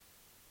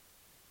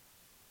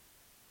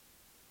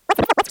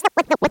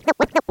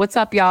What's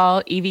up,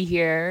 y'all? Evie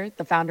here,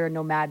 the founder of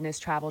Nomadness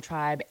Travel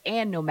Tribe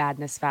and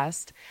Nomadness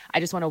Fest. I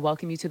just want to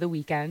welcome you to the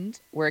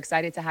weekend. We're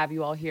excited to have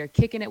you all here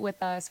kicking it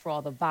with us for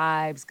all the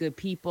vibes, good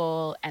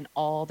people, and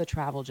all the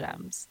travel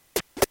gems.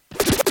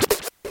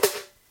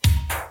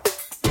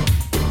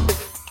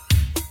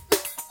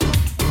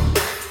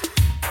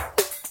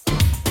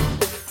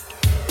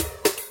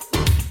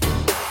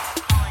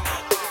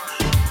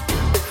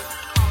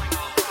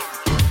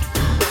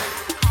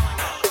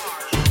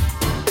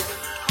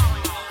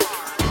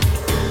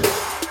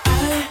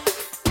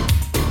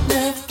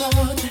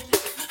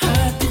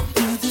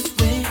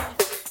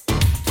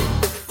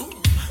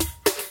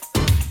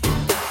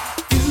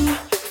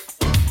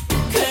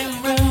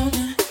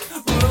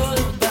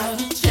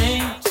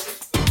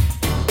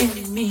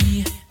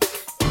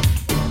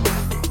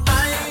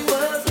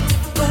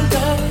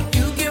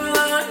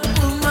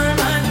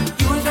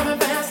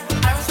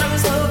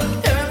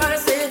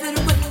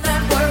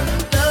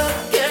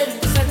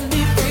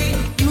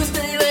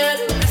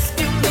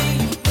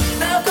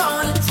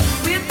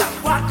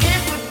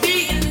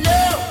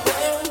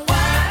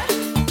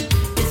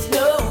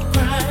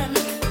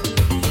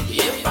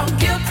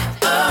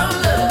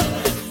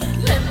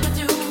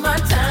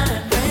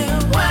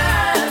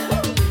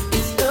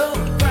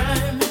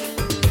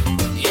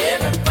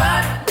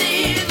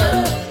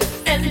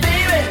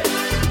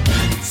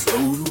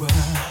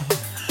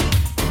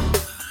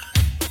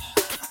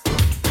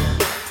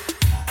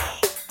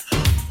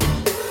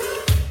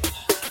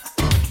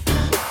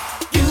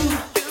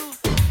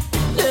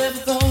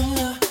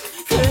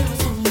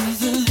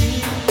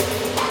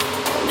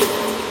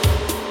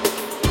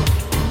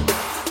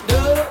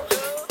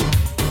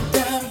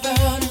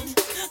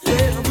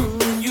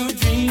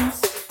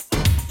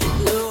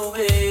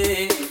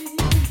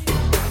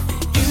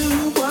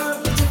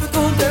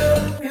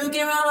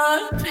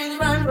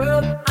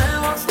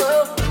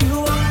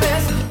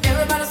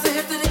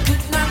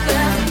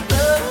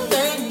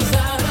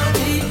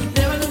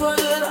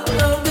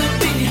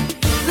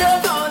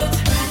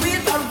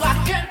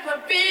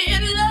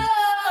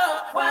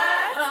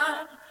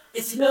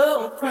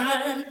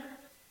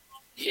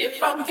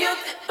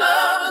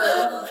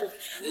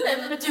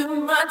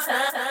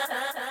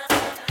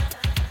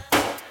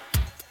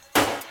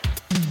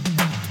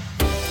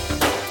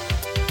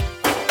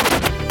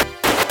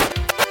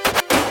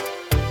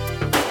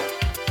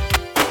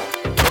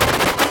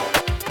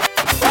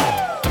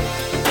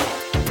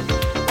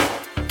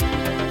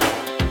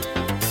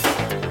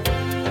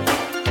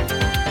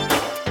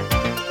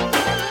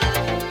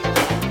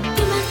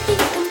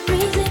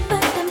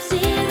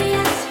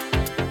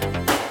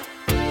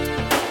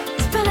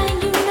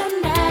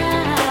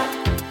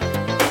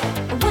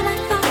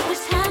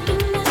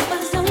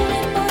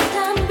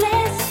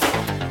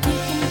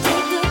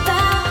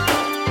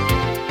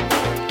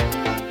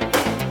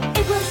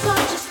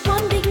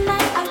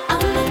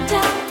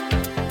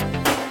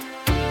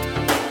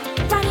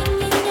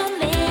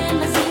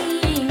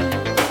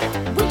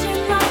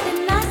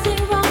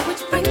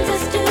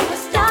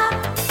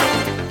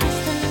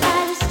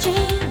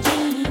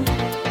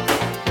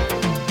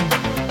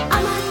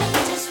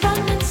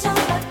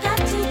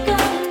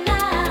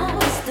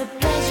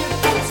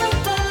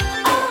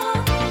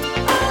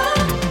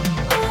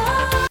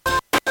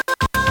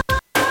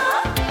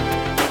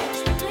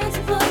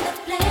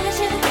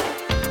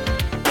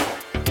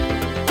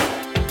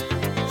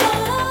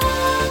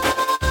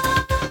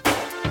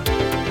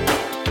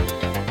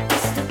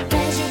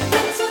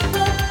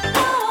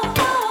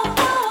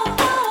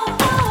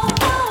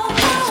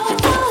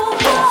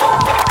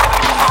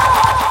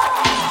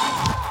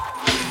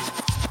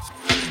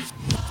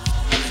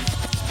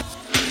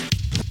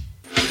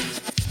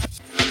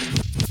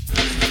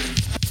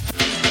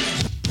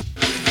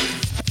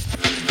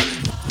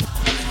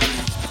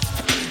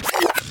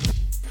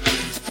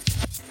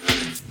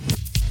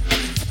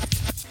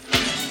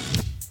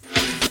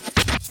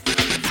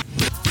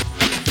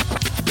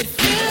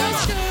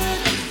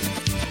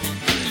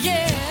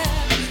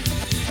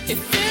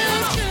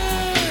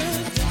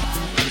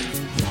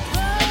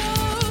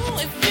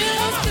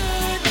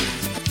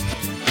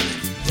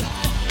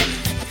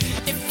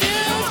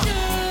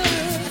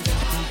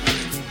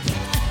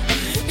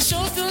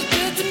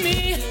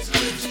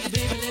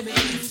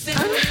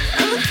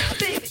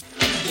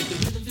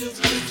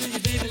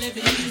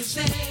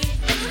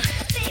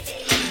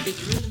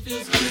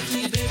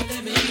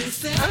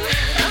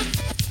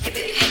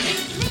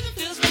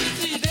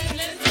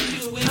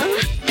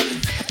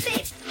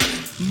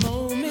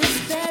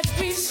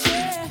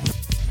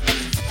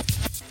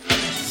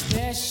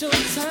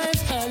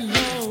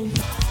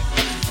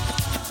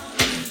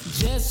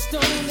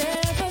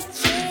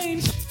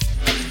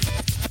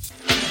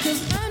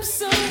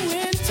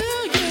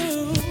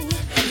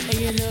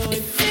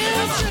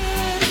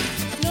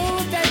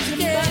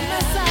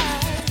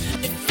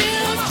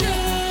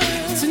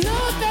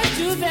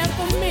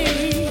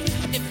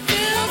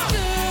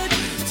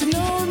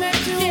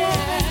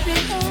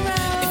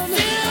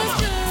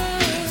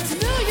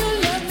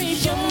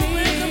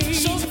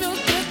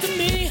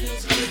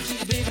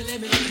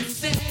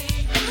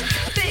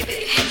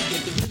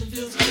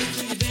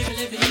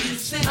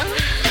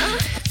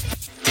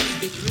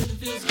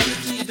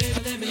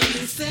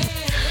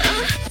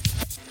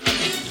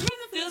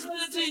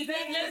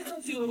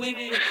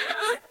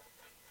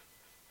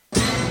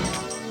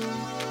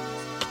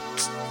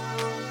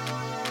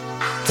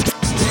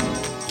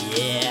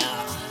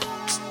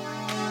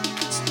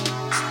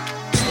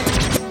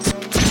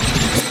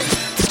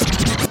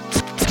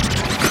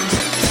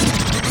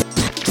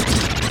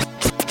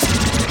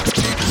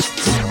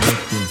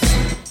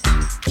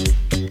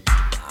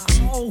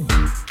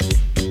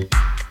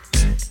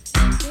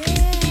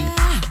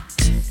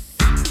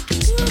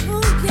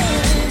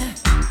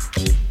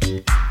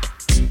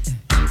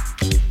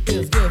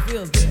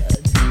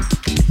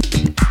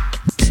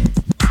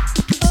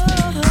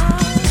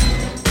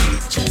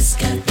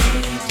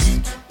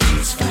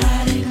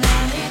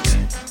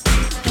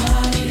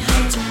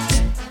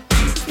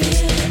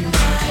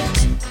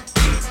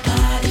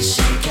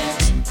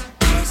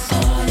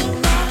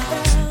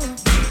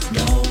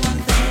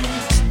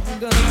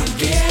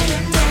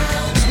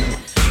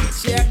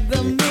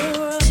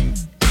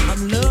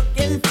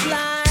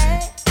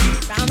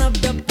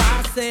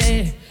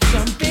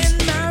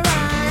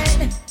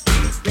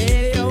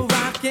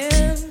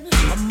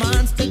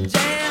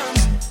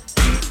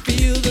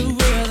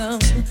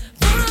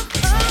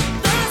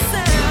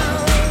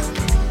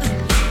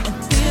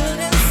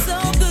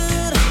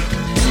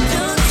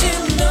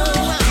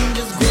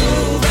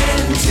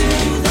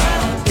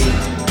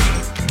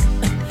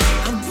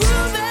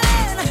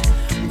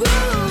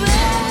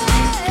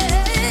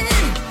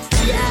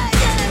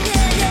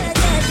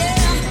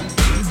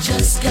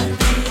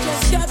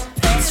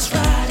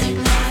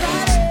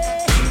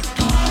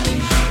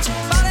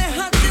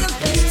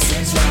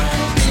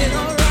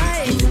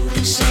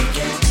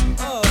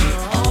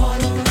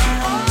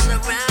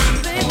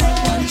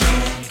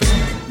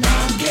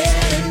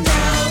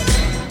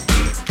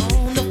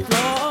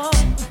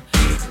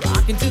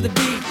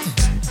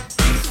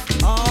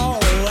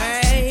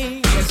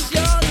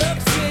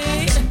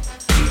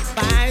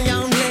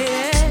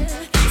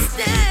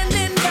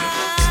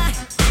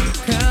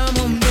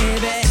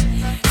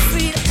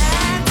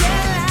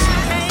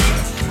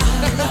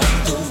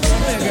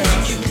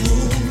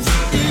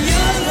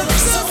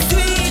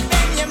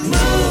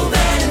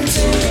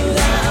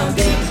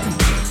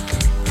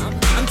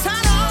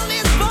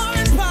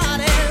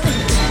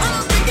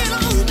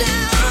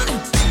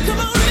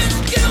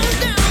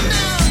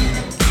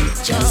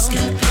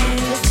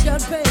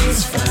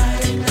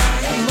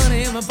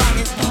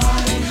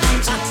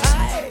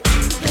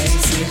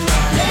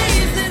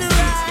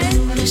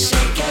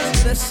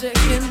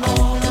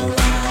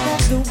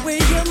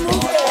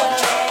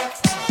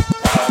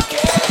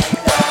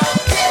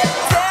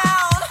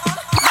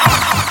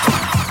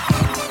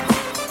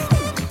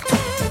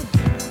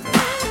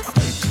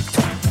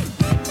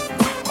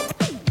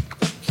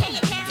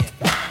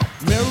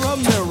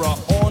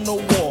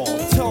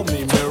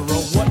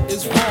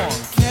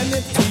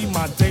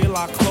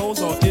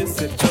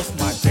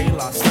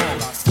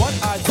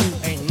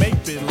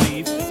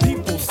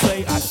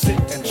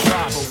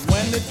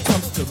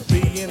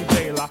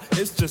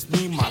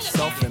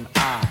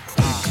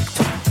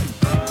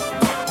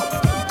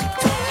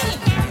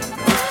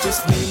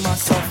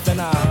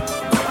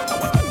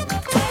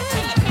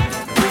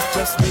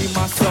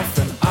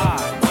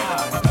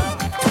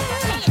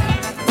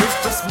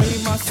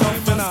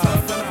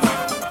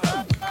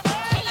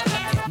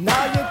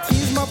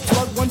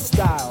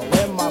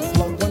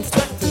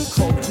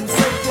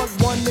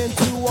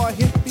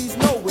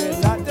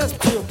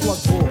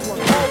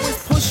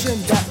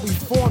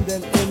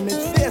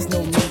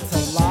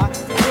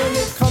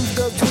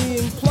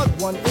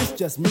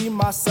 Just me,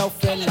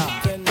 myself, and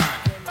I.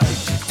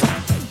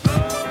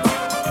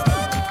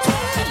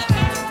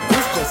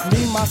 It's just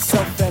me,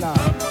 myself, and I.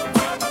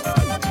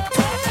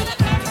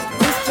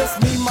 It's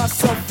just me,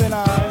 myself, and I.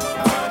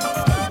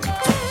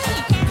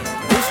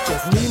 It's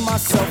just me,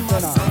 myself,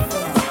 and I.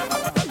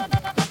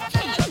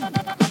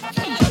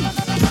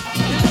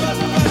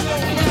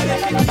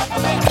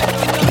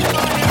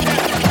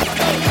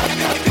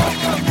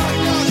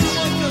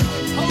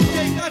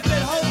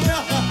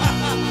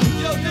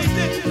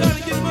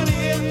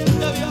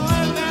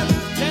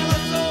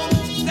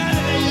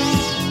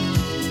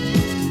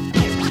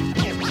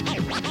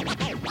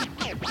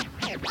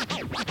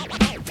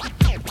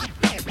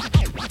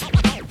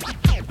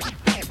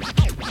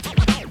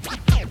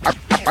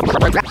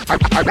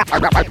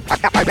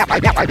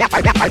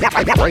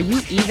 Are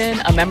you even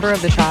a member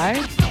of the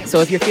tribe?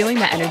 So if you're feeling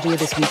the energy of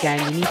this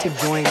weekend, you need to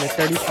join the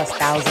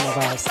 30,000+ of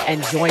us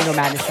and join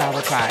Nomadness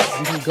Travel Tribe.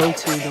 You can go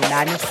to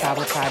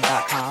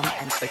nomadnesstraveltribe.com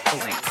and click the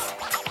links.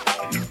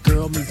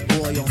 Girl meets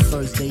boy on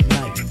Thursday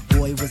night.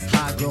 Boy was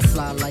high, girl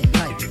fly like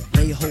night.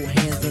 They hold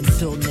hands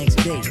until next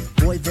day.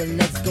 Boy, then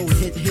let's go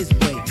hit his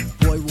way.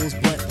 Boy rolls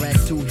blunt rack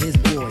to his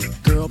boys.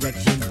 Girl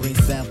erection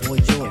brings bad boy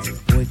joys.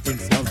 Boy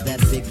thinks of that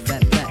big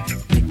fat fat.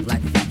 Big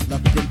black fat,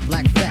 love big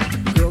black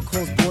fat. Girl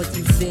calls boy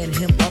to send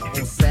him up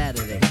on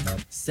Saturday.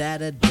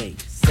 Saturday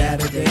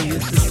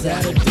is the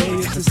Saturday,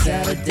 it's a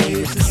Saturday,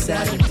 it's a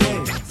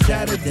Saturday.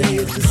 Saturday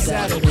is the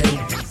Saturday,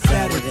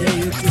 Saturday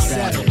is the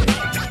Saturday.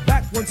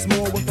 Back Once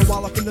more with the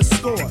wallop in the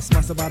score.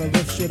 Smash about a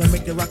riff sure to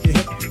make you rock your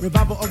hip.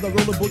 Revival of the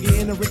roller boogie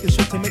in a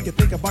ricochet to make you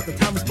think about the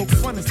time we spoke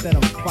fun instead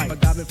of fight.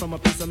 But diving from a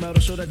piece of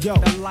metal show that yo,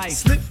 that life.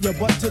 Slip your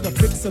butt to the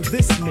fix of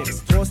this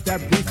mix. Toss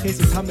that briefcase,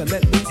 it's time to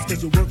let loose.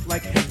 Cause you work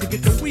like heck to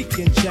get the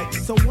weekend check.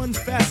 So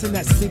unfasten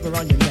that sleeve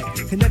around your neck.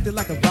 Connected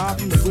like a vibe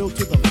from the wheel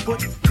to the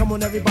foot. Come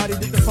on everybody,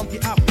 get the funky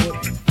output.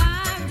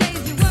 5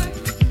 days you work,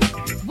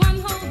 1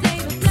 whole day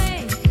to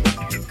play.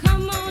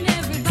 Come on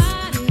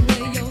everybody,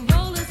 wear your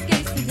roller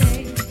skates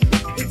today.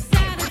 It's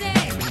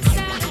Saturday,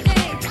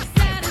 Saturday,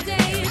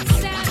 Saturday, it's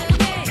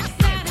Saturday,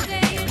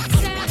 Saturday, it's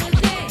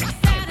Saturday,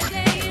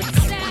 Saturday, it's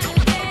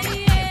Saturday,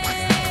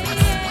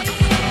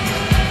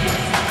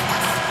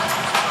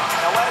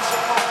 Now as you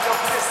pump your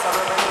fists, I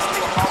reminisce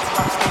to a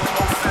multi-rock stage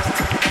no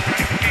festival.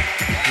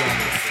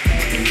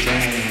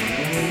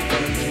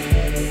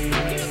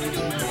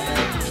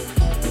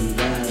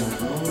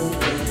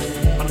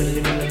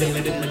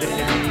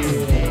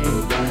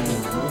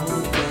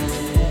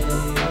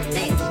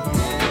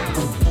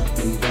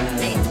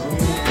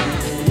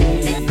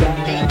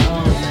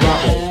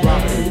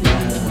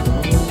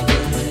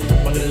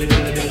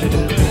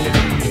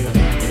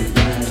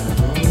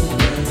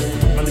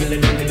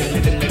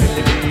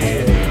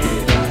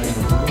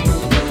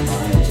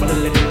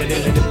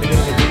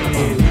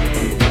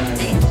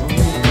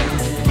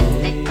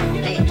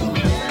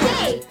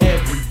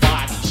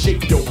 Everybody,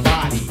 shake your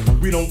body.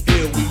 We don't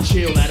deal, we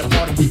chill at a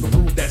party. We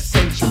prove that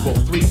sensual,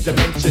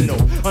 three-dimensional,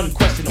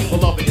 unquestionable.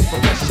 Love it is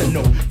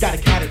professional. Got a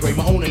category,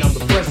 my own, and I'm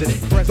the president.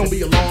 Don't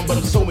be alarmed, but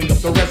I'm sewing up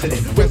the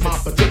resident. With my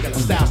particular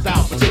style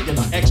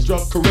particular,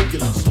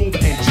 extracurricular, smoother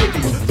and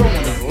trickier.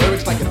 Throwing the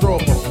lyrics like a throw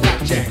up a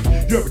blackjack.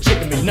 You're a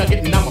chicken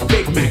McNugget, and I'm a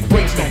Big Mac.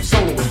 Brainstorm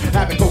soloist,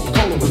 having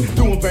Coca-Cola with.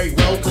 Doing very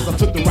well, cause I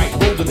took the right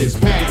road to this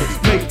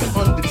path. Make the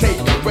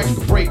undertaker, wreck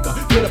the breaker.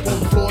 Get up on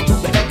the floor, do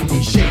the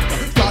heavy shaker.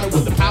 Started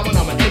with the power, and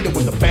I'ma end it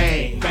with a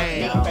bang,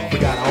 bang. We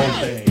got our own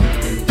thing.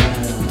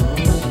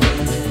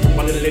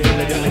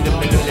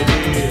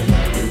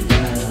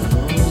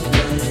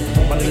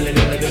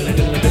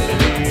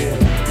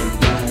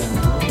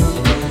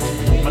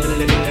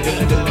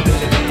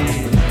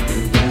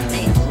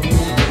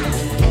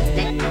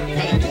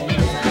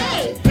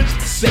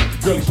 Sick,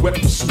 girlies wet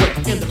from sweat.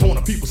 In the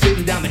corner, people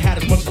sitting down, they had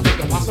as much as they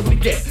could possibly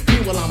get.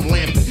 Here while I'm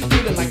lamping,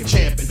 feeling like a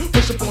champion.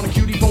 Push up on a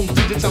cutie phone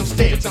digits, I'm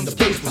stamped. I'm the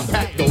place was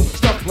packed though,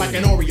 stuffed like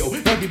an Oreo.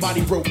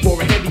 Everybody broke for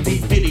a heavy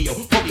beat video,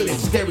 pumped it in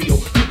stereo.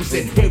 People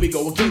said, here we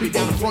go. A cutie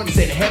down the front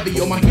said, heavy,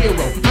 you're my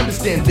hero.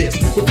 Understand this,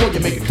 before you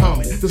make a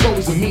comment. There's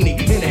always a meaning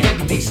in a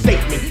heavy beat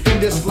statement. In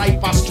this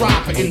life, I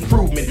strive for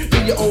improvement. Be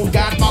your own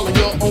God, follow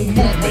your own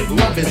movement.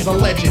 Love is a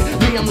legend.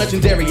 Me, I'm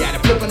legendary at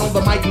it. Flipping on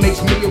the mic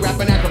makes me a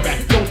rapping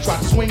acrobat. Don't try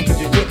to swing, cause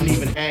you couldn't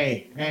even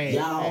hang.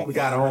 We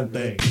got our own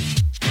thing.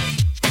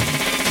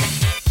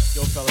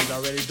 Yo, fellas,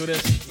 y'all ready to do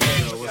this?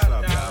 Yo, what's up,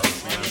 y'all?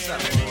 What's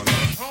up?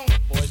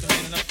 Boys, the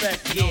man in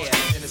effect.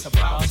 Yeah, and it's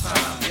about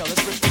time. Yo,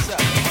 let's switch this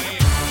up.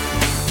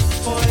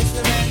 Boys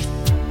the man,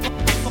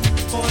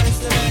 boys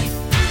the man,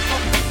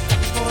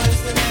 boys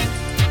the man,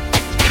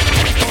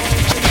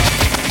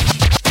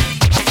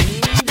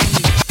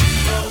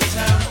 no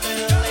time to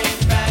lay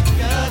back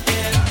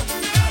again.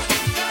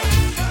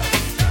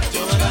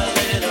 Doing a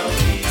little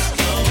East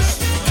Coast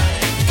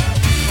swing.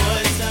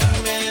 Boys the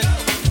man,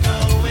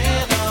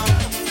 going on.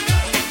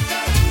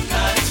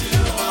 Not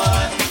too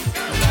hard,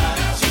 not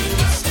too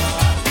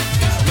soft.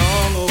 It's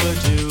long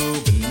overdue,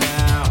 but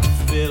now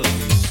I'm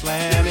feeling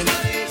slamming.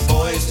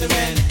 Boys to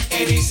men,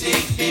 ABC,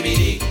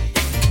 BBD.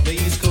 The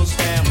East Coast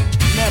family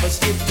never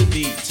skip the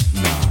beat.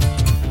 Nah,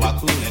 while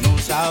cooling on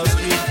South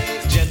Street,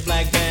 jet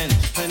black band,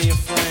 plenty of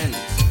friends,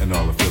 And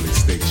all the Philly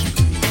steaks you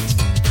can eat.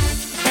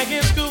 back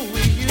in school,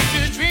 we used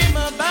to dream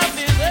about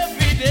this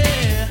every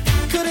day.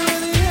 Could it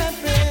really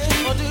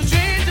happen? Or do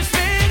dreams just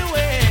fade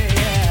away?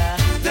 Yeah.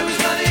 There was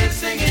nothing in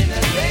singing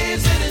that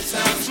bass and it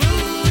sounds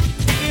smooth.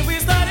 Then we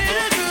started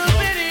a group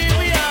and here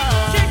we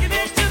are, kicking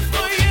it just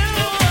for you.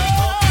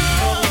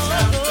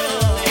 Time to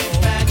lay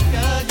back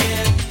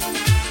again.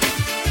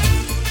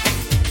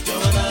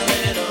 Doing a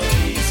little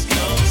East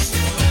Coast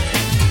swing.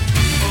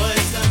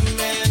 Boys the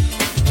men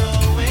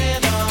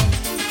going on.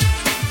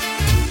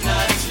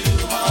 Not too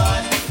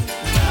hard,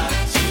 not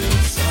too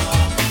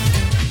soft.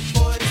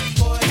 Boys.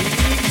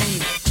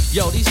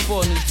 Yo, these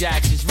 4 new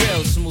jacks is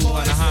real smooth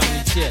on a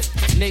harmony tip.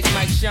 Nick,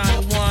 Mike,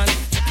 Shine, one,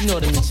 you know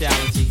the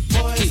mentality.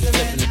 Keep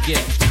flipping the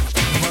gift.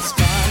 The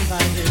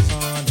spotlight is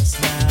on us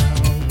now.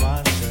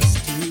 Watch us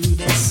do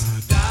this.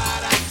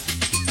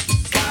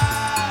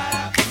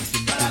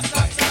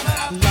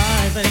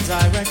 Live and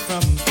direct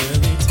from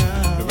Philly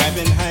town. We're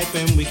rapping,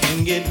 hyping, we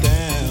can get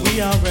down.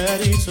 We are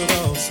ready to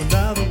roll, so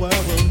now the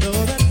world will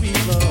know that we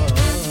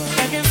love.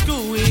 Back in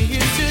school, we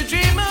used to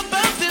dream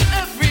about this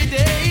every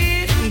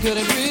day. Could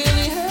it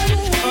really happen?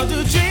 Or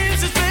do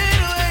dreams just fade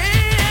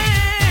away?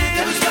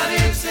 There was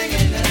nothing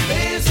singing that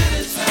bass and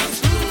it sounds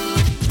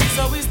good.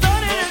 So we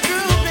started a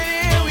group and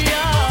here we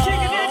are,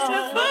 kicking it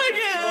just for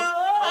you.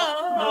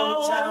 No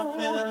time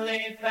for the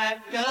laid back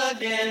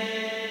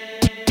again.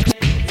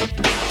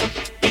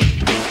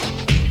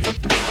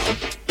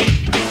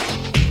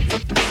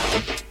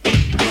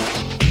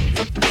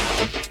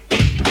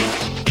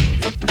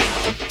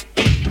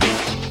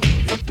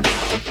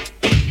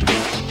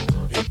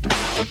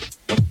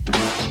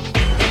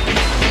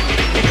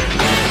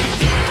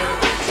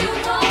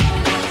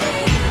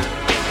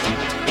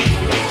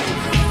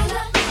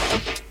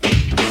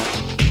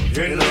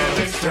 You know what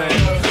I'm saying?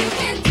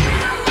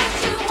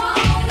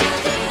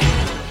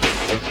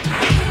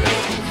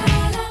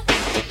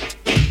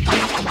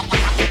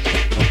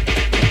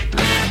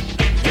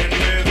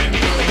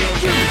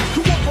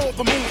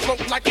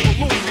 Like a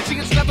balloon. You see,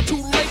 it's never too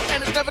late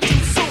and it's never too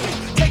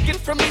soon. Take it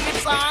from me,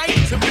 it's I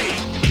to me.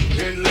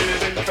 In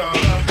living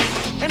color.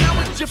 And how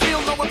would you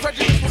feel knowing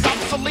prejudice was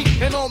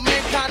obsolete? And all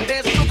mankind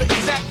danced to the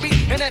exact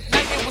beat. And at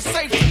night it was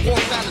safe to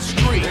walk down the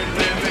street. In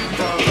living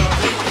color.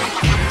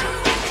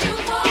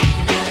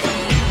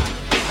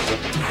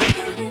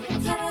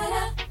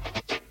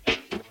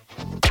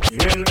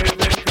 In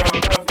living color.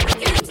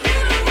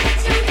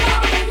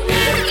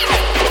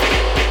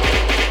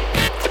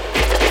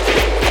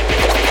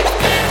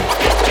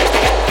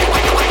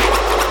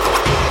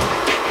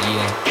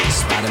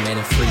 Spider-Man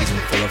and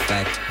freezing full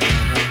effect.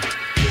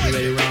 You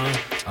ready, Ron?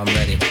 I'm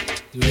ready.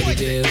 You ready,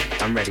 Dave?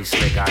 I'm ready,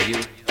 Slick. Are you?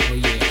 Oh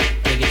yeah,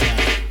 take it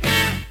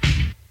down.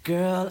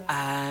 Girl,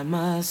 I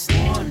must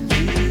warn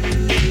you.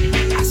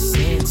 I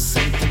sense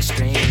something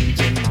strange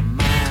in my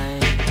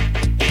mind.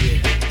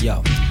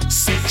 Yo,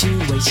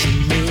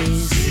 situation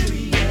is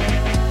serious.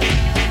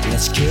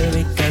 Let's cure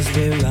it cause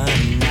we're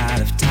running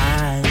out of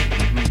time.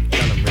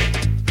 Tell 'em,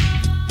 Rick.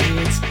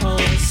 It's all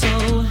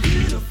so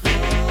beautiful.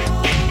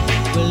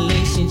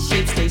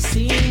 Relationships they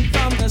seem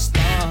from the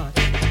start.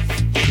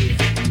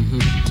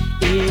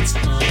 It's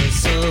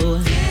also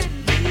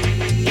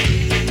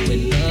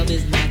when love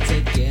is not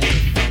together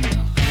from the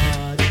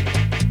heart.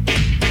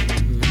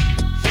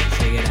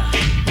 Check it out.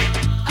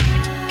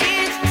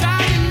 It's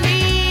driving me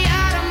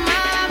out of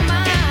my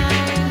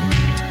mind.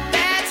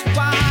 That's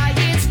why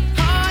it's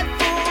hard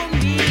for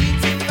me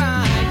to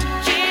find.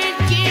 Can't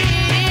get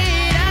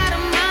it out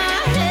of my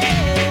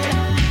head.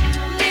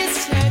 Miss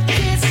her,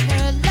 kiss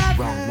her, love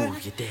her. Wrong move,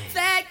 you're dead.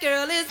 That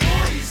girl is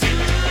poison.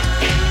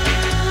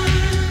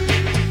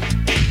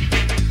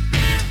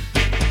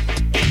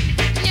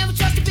 Never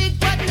trust a big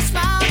button to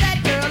smile. That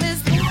girl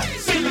is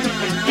poison.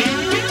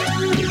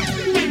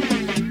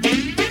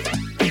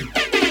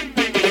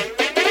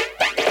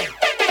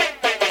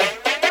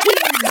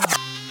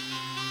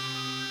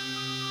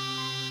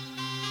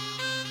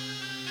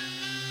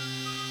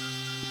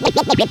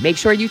 Make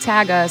sure you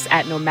tag us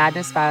at No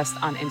Madness Fest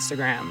on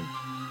Instagram.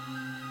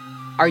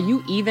 Are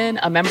you even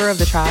a member of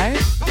the tribe?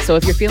 So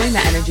if you're feeling the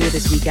energy of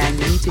this weekend,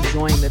 you need to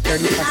join the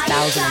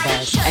 30,000+ of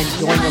us and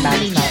join the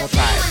Madness Travel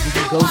Tribe. You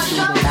can go to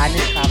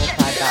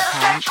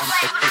themadnesstraveltribe.com and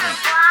click the link.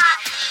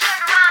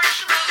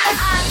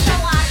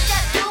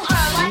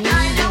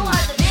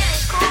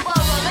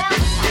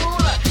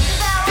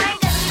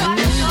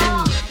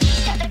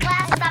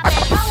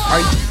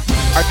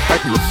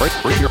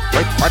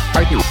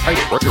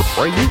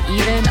 Are you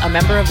even a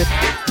member of the?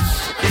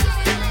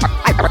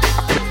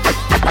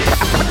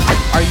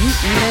 Are you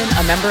even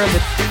a member of the?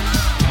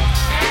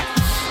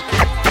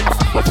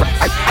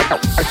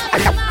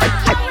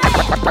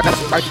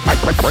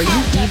 Are you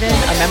even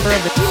a member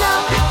of the?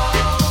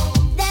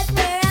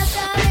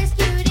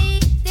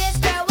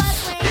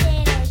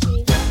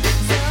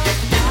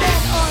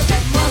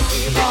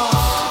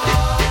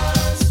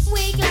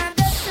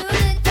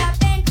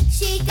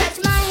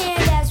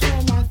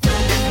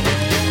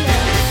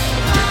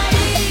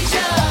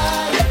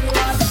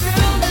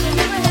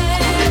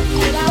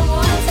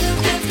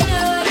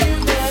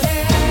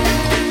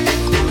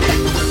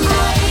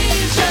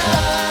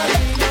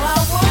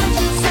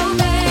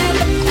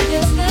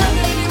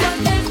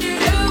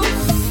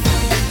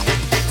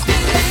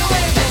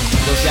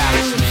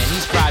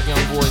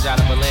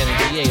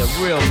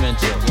 Real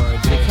mentor.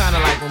 They kinda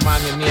like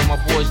remind me of me and my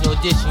boys No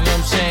Audition, you know what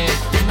I'm saying?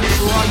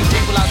 So all you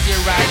people out there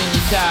riding in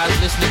your cars,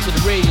 listening to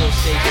the radio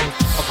station,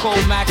 or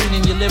cold maxing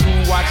in your living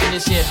room watching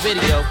this here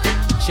video,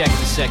 check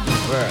the second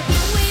verse.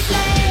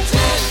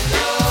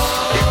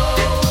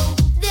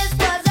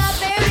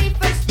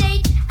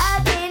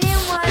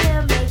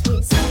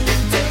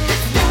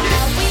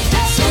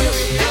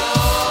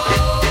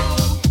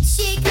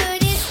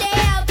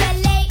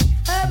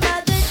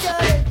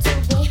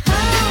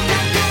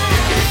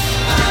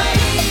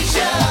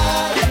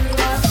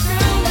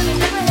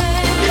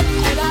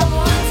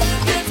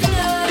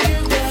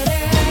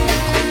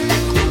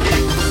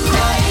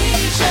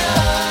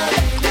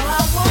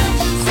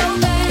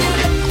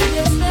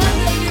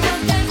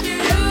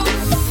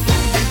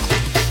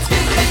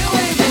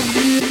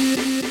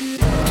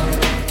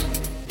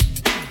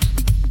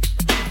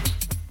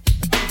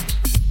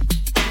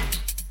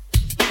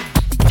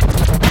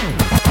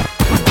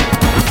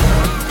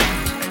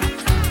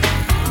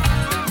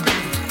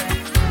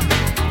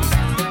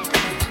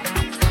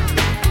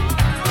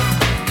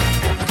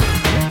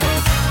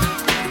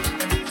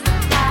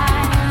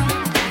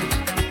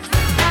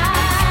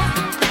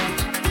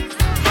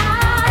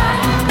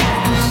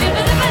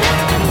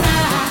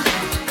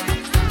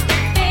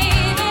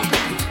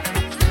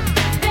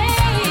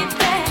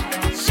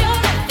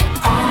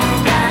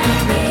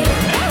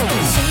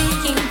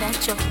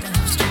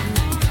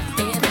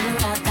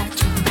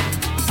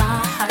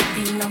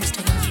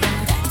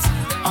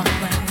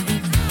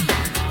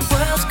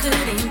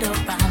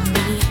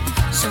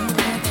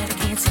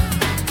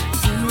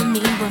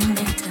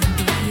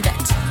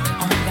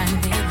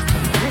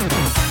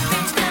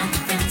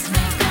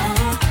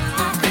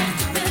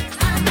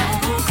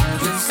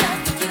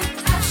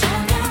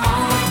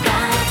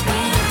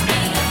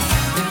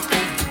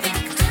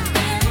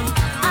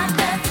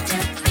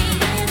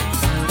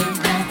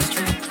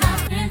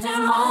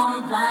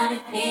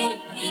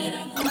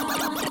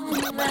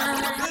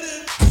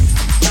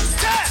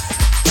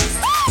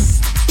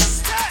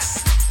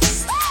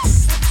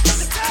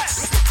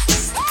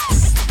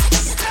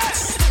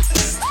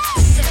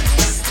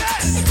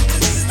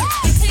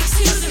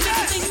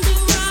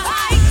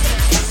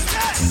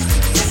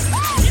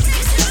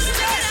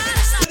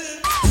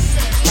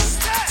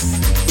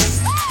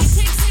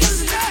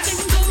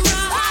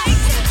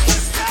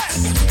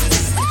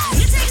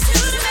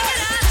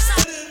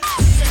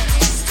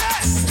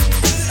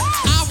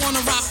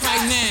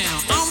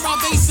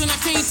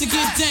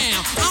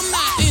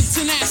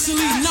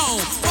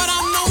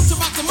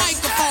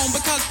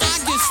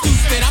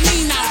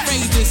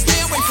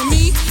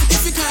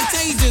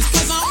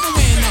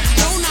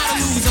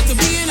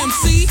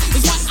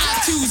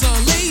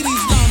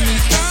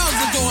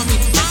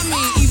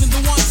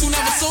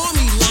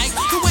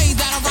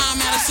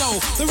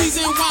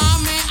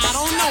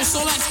 know,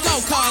 so let's go,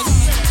 cuz.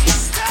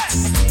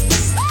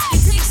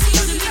 It takes two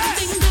to make a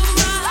thing go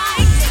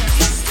right.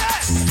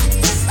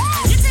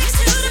 It takes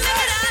two to make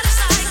it out of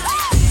sight.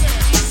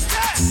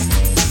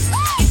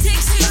 It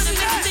takes two to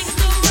make a thing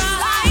go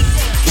right.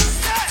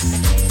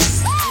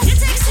 It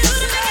takes two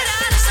to make it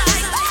out of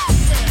sight.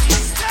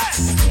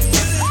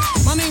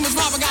 My name is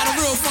Rob, I got a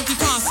real funky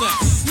concept.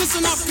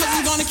 Listen up, cause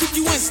I'm gonna keep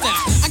you in step.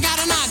 I got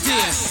an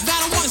idea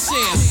that I wanna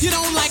share. You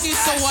don't like it,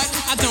 so what?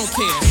 I don't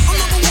care. I'm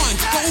number one,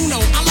 the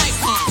uno, I like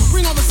calm.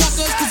 Bring all the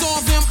suckers, cause all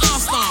of them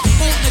I'll stomp.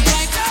 Won't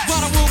neglect,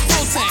 but I will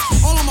protect.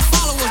 All of my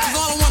followers, cause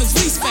all I want is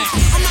respect.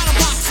 I'm not a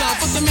boxer,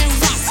 but the man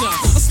who rocks ya.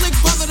 A slick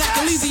brother that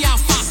can easy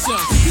out fox ya.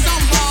 Cause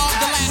I'm Rob,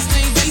 the last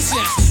name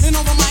Basis. And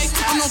over mic,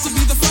 I'm known to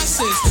be the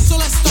freshest. So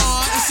let's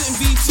start, it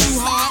shouldn't be too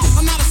hard.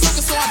 I'm not a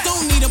sucker, so I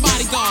don't need a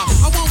bodyguard.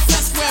 I won't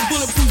flex, wear a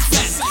bulletproof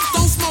vest.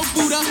 Don't smoke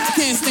Buddha,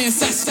 can't stand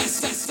sex.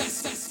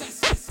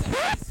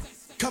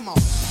 Come on.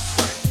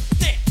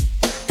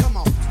 Come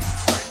on.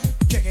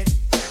 Kick it.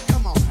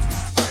 Come on.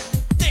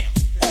 Damn.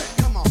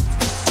 Come on.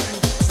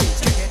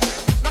 Kick it.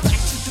 Now back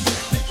to the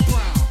big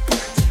brown.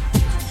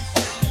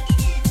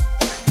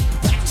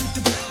 Back to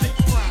the big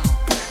brown.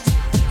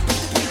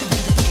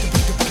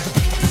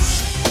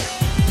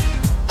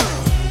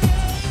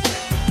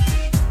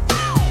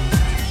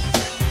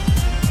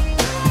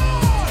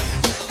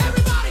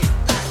 Everybody,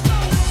 let's go.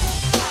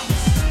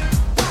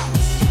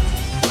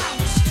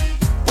 Bounce, bounce, bounce,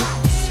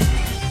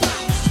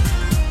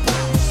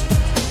 bounce, bounce.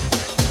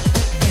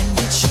 When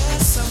you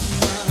trust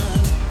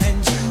someone and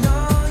you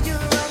know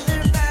you're on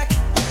their back,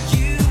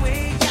 you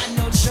ain't got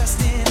no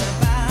trusting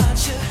about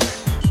you,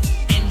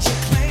 and you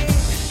claim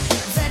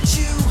that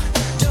you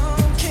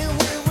don't care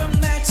where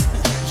I'm at.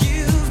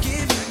 You've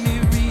given me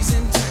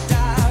reason to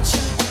doubt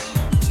you.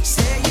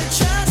 Say you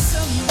trust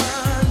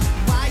someone,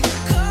 why you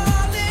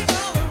calling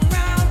all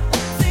around?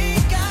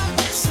 Think I've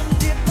got some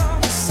dip on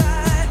the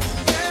side.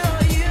 Girl,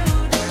 you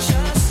don't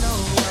trust no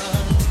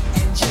one,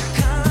 and you're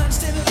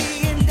constantly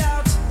in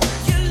doubt.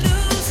 You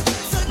lose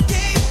the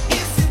game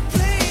if you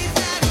play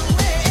that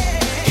way.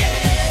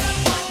 Get up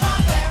on my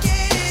back,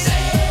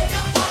 say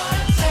you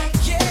wanna take,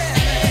 yeah.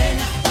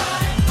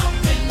 Nobody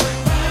humping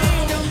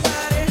around,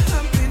 nobody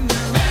humping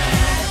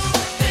around.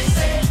 They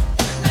say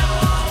no,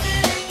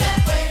 it ain't that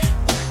way.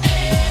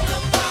 Ain't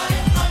nobody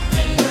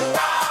humping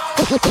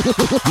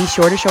around. Be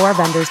sure to show our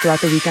vendors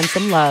throughout the weekend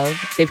some love.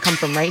 They've come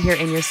from right here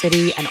in your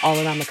city and all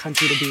around the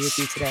country to be with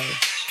you today.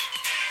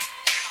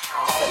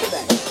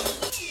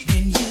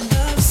 When you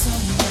love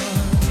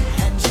someone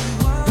and you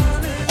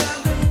wanna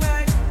love them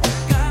right,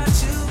 got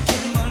to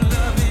get more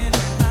loving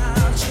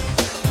about you.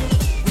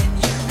 When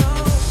you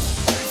know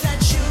that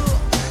you're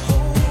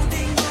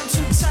holding on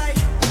too tight,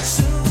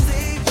 so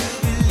they will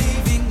be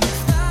leaving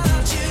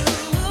without you.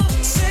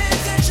 Say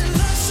that you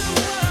love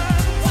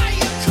someone, why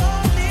you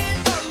calling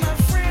on my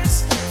friends,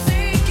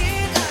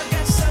 thinking I've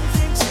got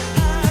something to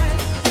hide?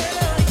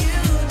 Girl, you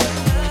don't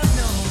love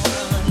no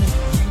one.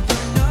 You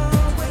don't know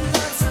what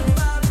love's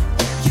about.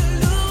 You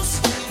lose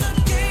the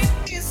game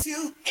if you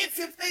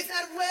play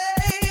that way.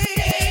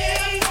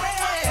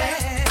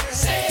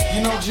 You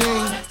know,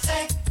 Gene,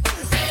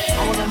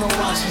 I wanna know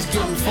why she's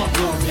getting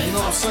funky on me, you know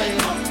what I'm saying?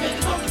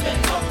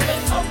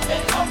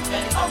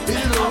 Is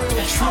it a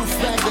real true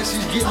fact that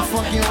she's getting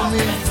funky on me?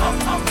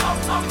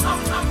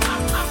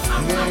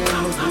 Man,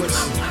 look,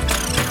 listen.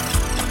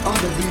 I'm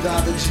the B to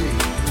the G.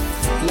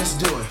 Let's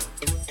do it.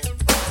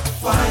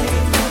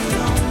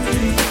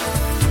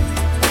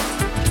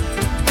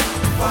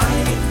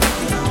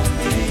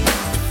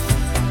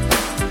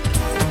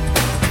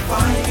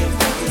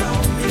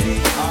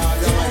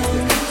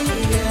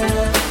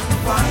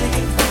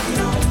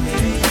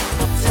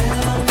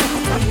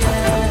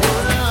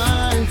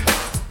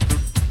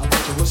 I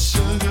want you with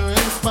sugar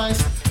and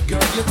spice.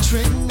 Girl, you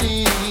trick me.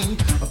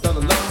 I fell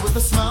in love with a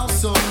smile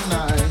so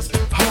nice.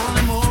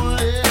 Holy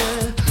moly,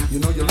 you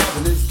know your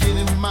loving is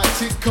getting my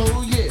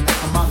tickle, yeah.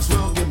 I might as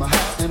well get my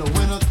hat and a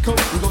winter coat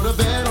and go to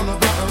bed on a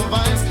block of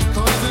ice.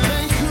 'Cause it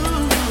ain't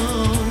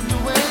cool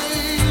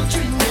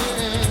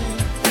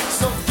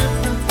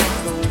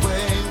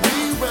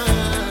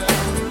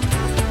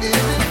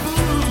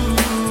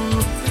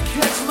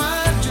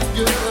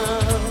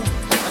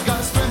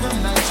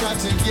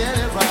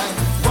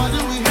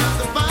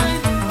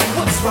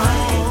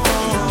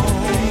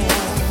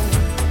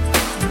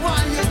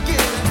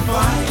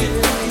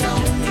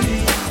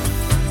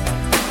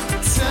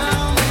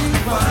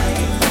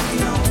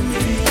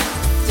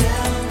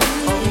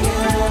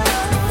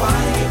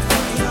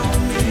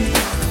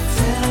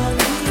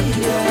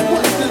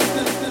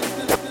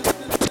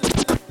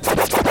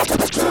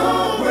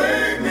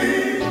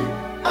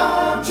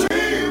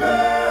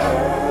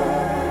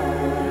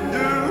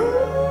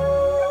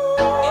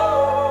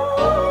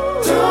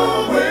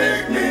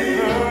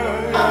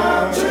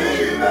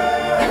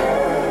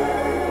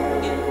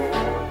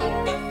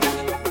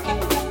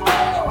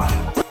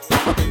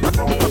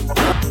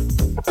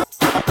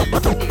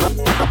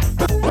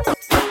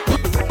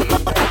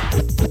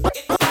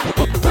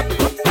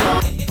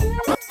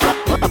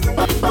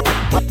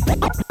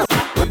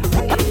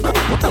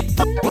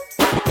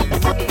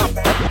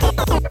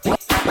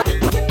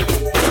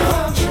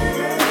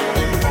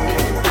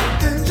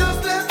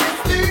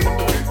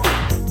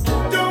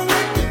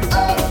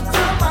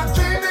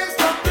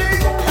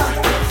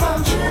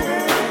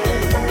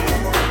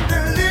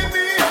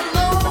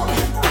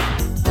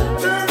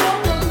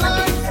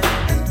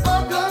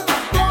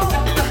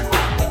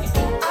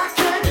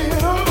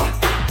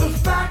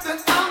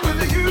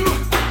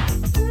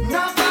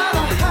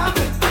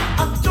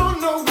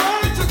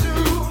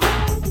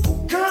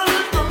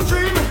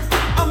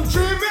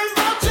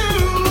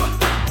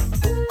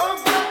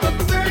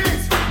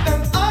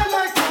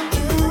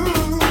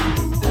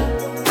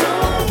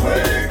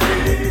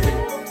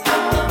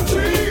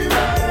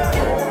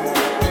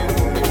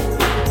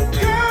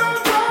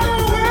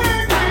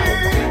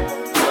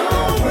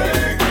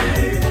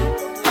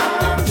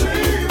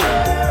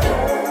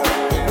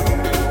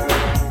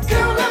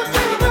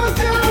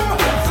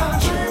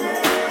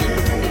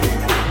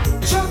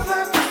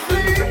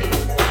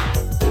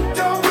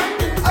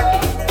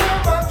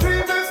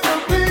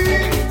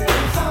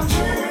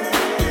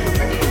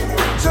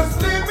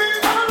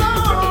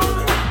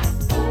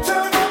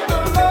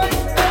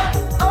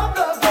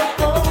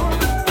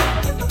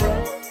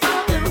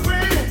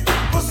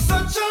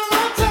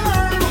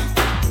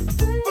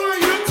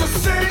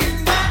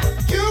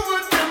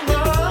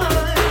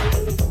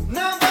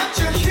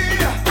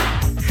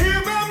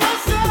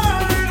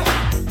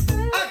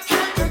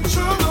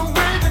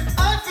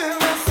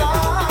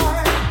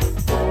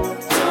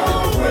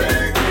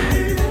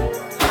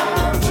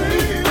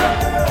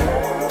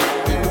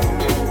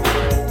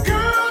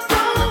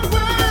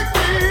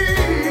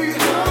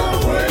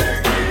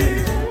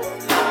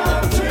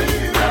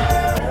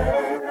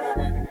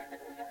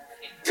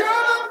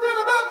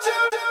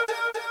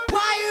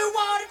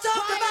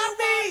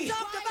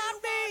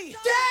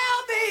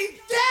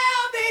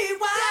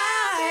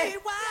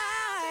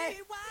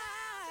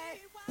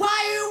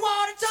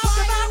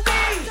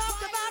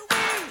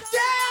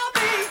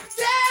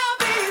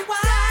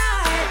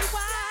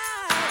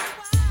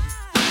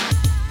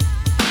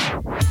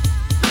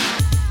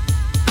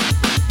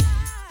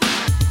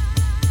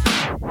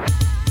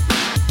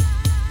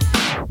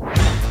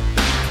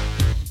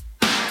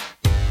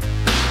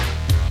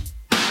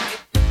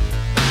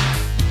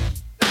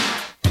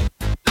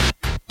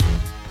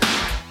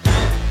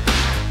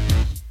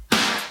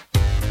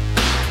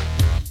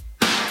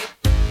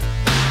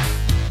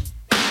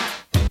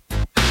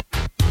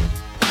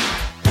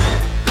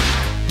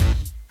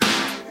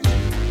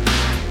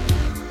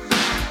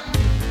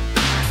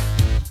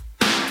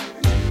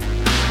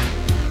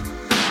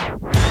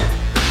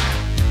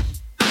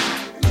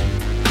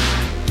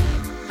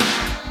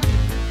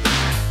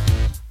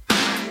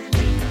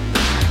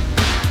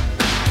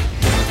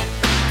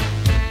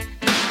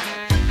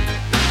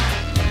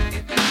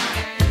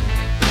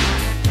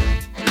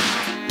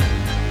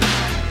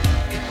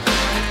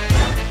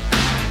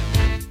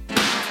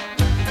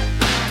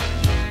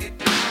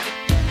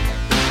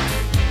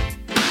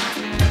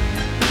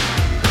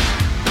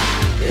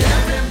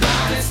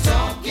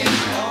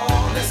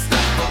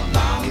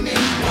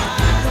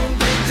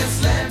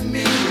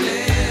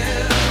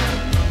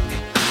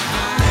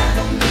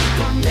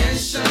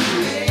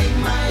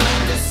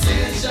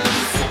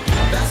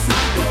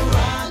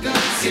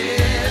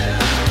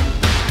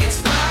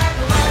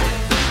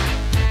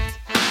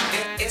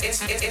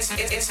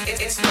What was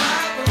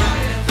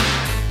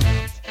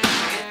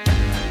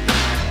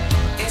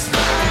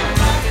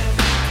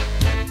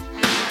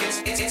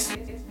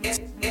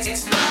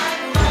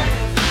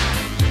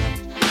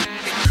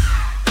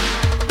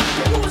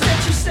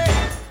that you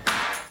said?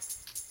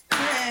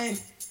 Man,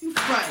 you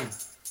frontin'.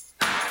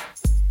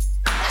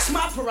 That's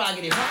my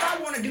prerogative. If I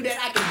want to do that,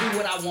 I can do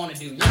what I want to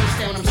do. You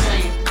understand what I'm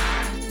saying?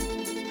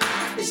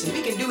 Listen,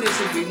 we can do this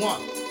if we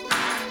want.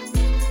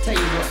 Tell you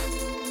what.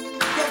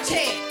 Yo,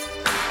 Ted.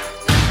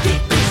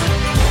 Get this.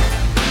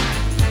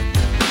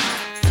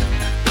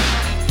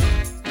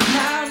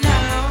 Now,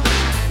 now.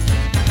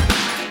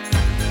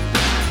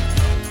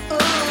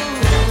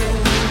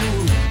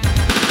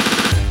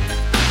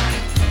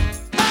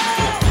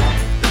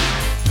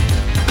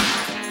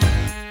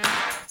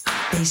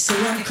 They say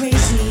I'm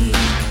crazy,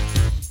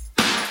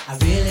 I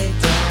really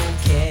don't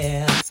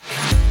care.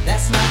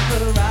 That's my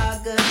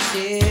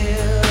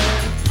prerogative.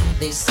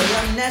 They say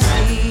I'm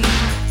nasty,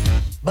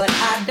 but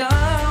I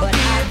don't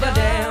give a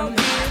damn.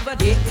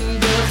 Getting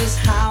girls is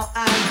how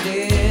I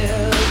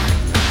live.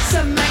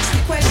 Some ask me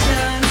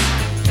questions,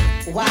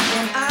 why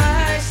am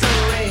I so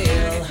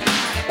real?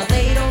 But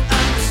they don't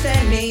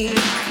understand me,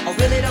 or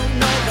really don't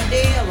know the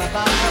deal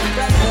about my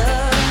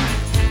brother.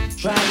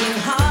 Trying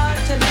hard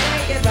to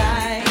make it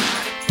right.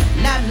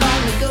 Not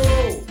long ago,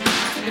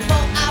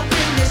 before I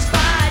win this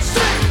fight,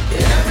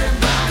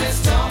 everybody's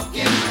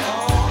talking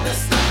all this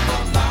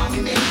stuff about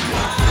me.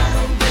 Why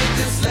don't they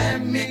just let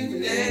me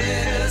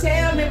live?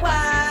 Tell me why.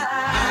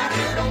 I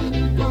get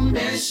on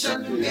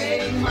permission,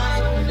 make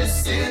my own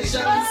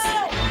decisions.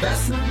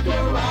 That's my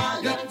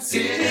prerogative.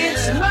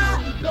 It's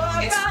my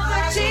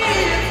prerogative.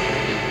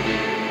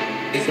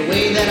 It's the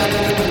way that I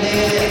want to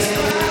live.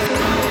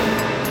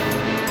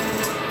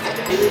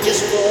 You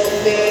just won't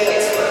live.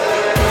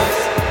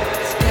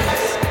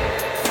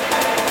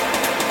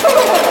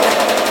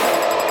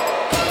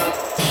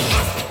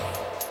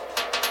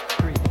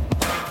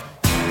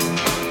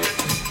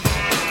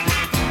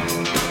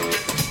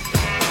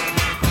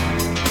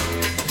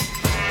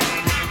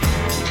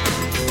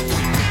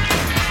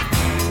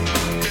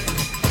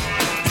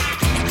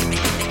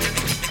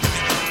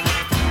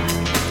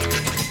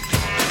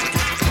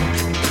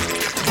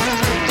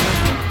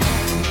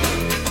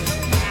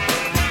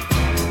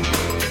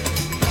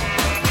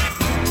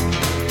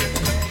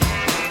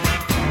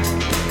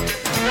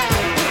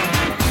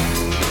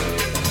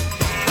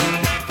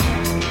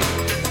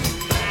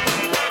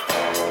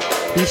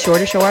 Be sure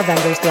to show our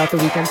vendors throughout the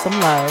weekend some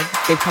love.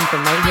 They've come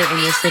from right here in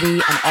your city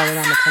and all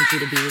around the country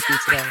to be with you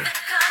today.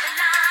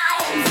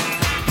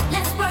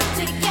 Let's work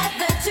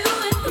together to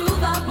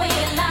improve our way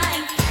of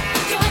life.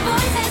 Join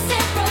voices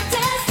and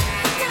protest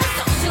to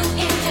social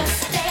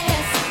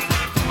injustice.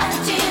 A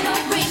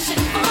generation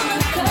full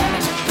of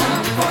courage.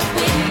 Come forth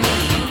with me.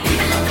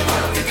 Even in the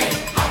world today,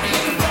 are we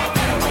looking for a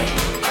better way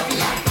of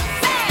life?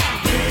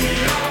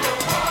 We are the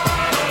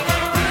part of the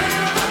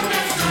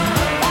revolution.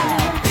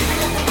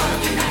 Even in the world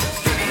unite,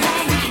 stripping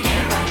that we can get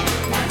it right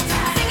one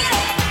time. Sing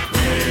it. We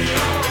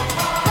are the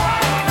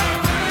part of the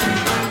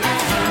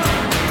revolution.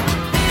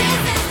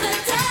 This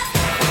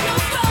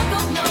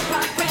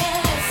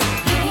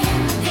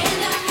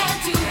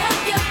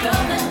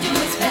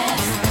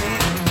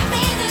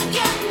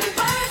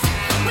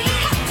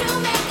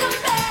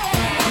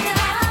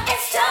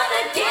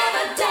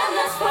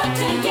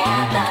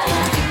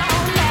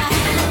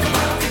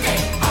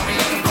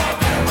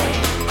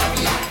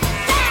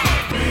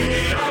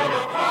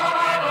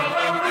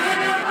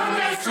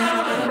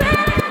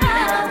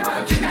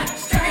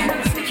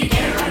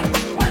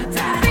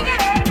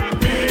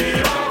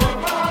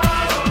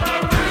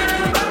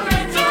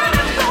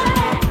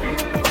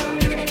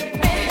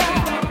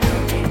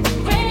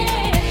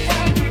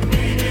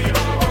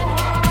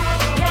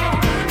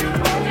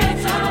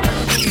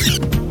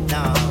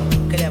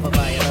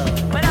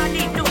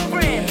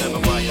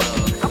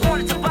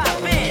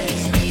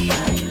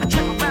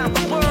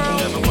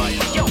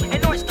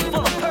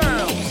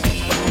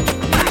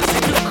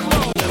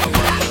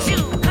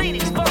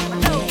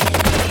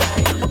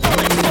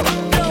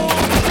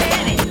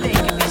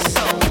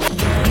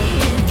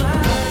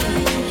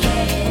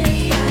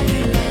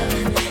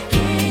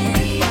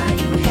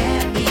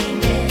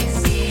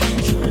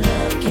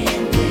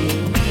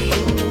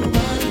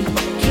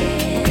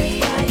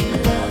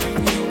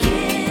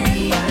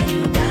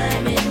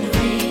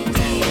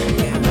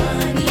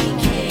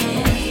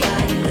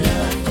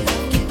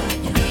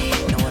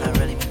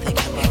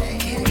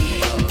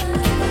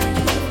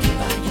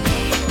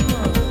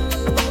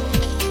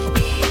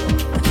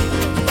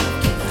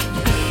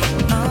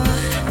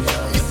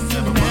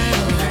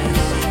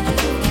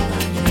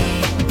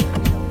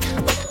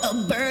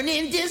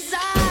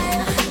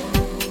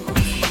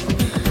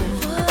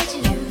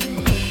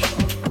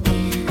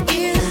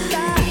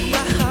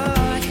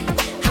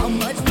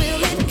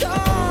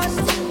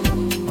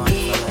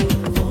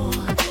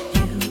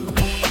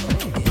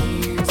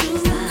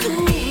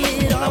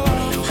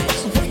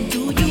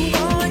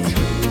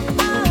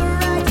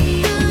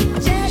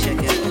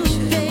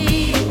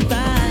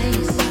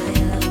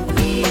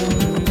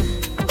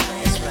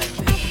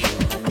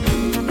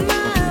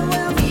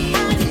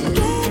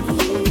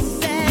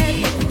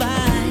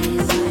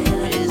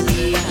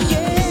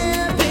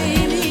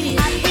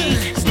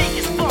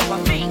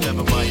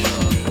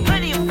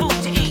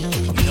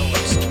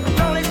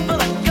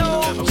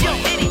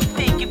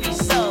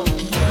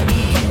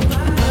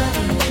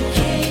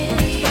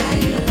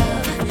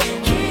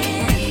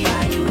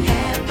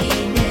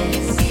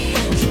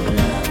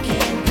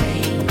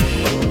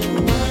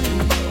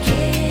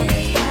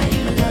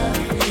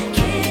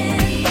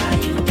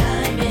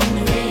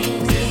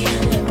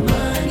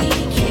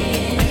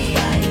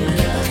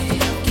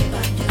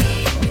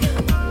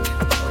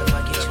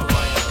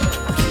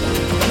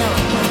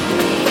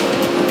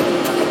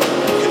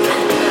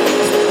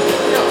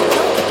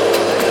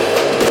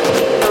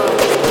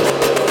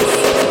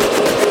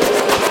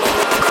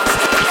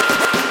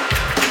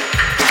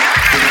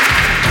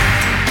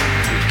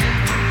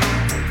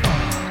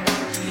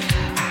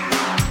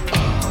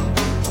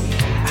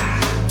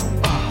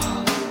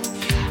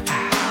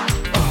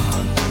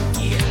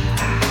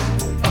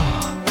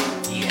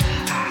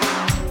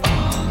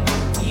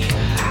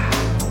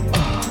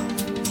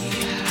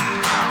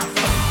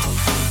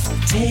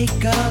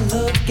Take a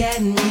look at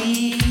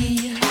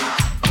me.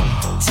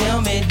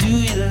 Tell me, do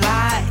you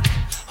like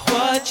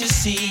what you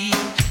see?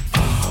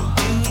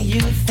 Do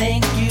you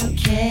think you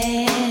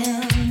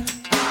can?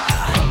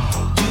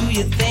 Do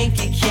you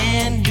think you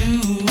can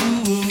do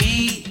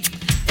me?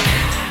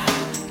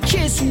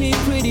 Kiss me,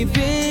 pretty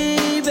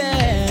baby.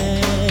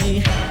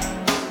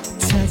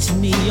 Touch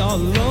me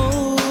all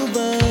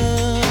over.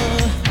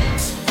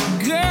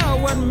 Girl,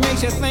 what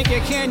makes you think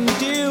you can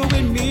deal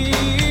with me?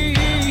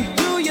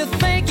 Do you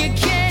think you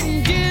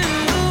can do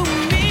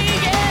me?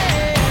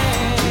 Yeah.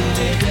 Do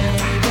me,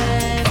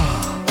 baby.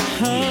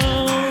 Oh,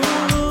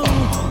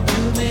 do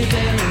me,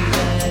 baby.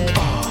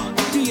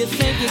 Do you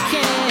think you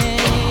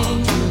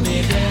can? Do me,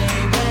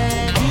 baby.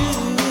 Do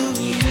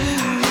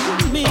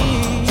me,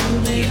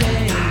 baby.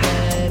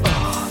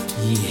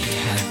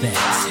 Yeah, I bet.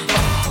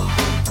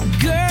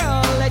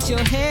 Girl, let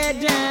your head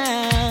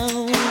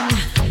down.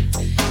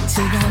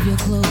 Take off your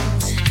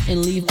clothes and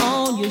leave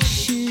on your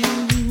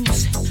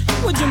shoes.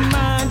 Would you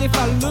mind if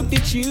I looked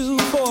at you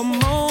for a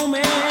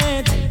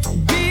moment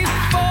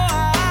before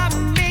I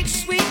make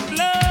sweet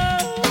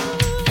love?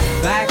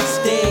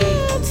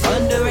 Backstage,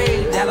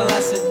 underage,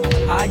 adolescent,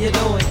 how you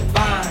doing?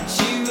 Fine,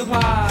 shoot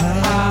apart,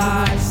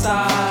 high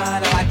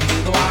side. I like to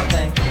do the wild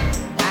thing.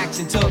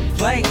 Action took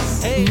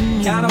place, hey,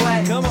 count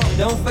away. Come on,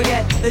 don't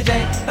forget the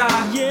J, the I,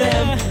 the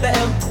M, the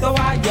M, the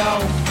Y, yo.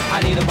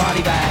 I need a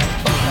body bag.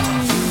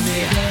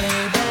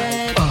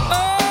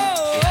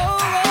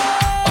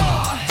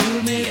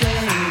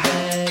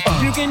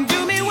 You can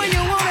do me when you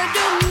wanna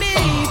do me.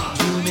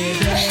 Do me,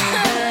 baby.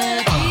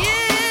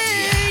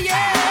 Yeah,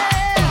 yeah.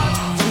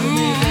 Do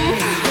me,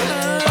 baby.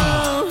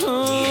 Do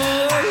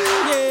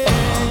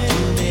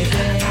me,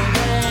 baby.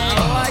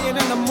 I like it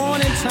in the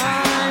morning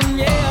time,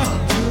 yeah.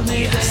 Do me,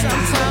 baby.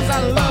 Sometimes I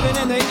love it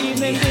in the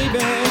evening,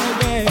 baby.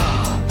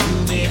 Do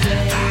me,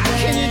 baby.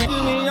 Can you do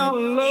me all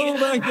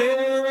over,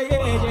 yeah, yeah,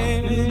 yeah.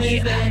 Do me,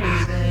 baby.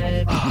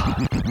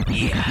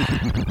 Yeah.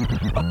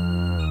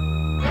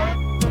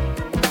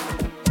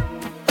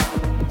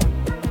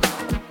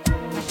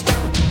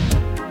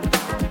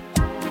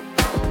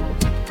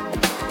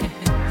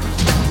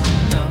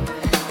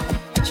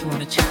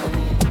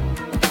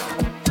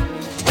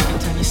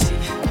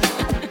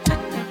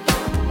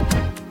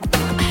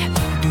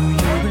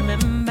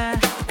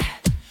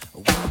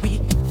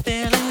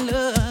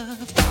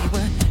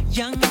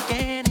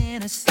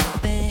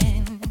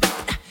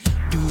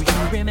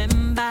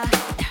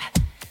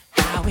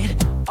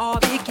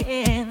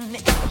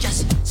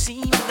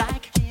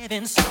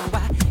 So I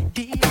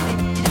did it.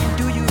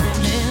 Do you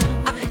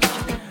remember?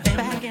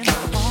 Back in the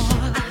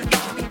fall,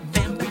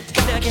 then we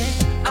did again.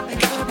 I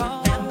remember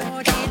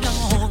all day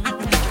long.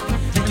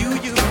 Do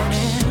you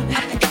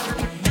remember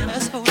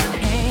us holding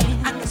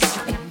hands?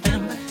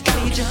 Remember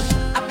each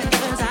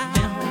other's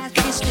eyes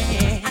we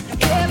stared.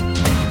 Do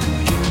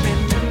you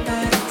remember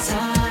the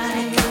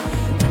time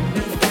when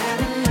we fell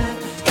in love?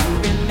 Do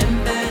you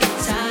remember the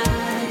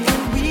time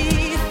when we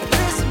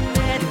first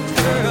met,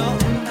 girl?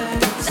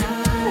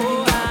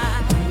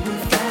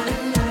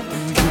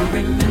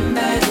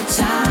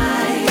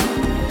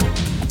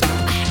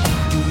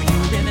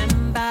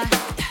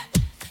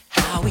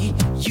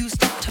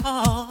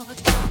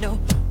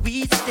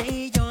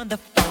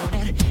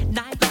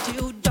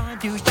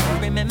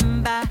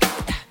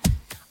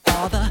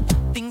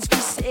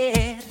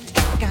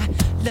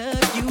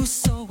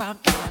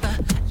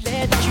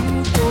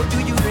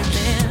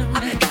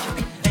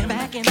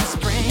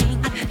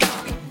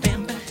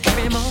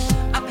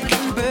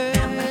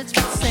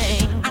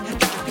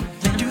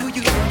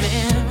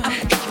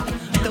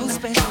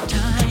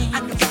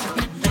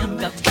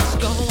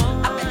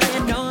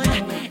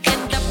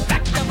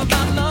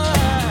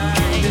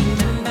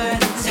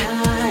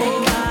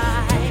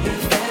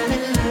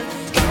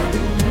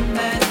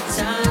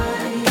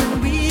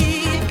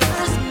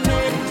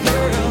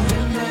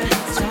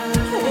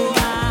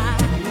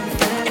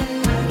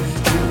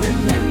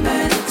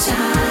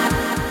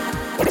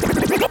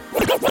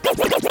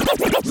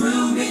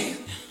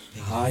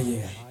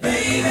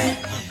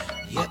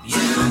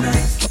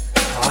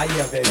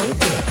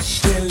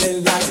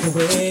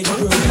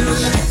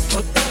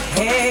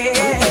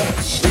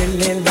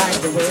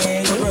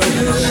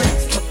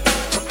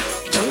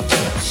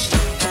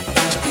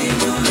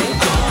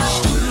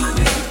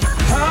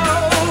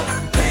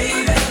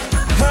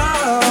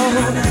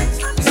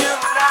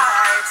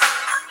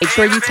 Make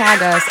sure you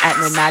tag us at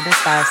No Madness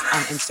Fest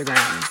on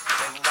Instagram.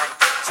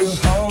 To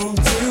home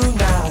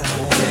tonight.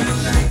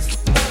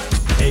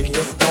 Baby,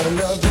 it's gonna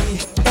be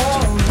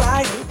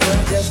alright.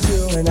 We're just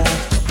you and I.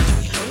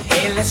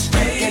 Hey, let's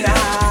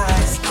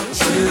recognize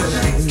you.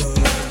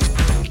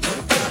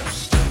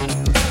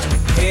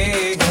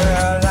 Hey,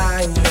 girl,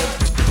 I'm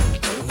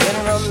in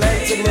a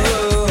romantic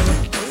mood.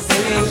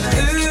 Singing,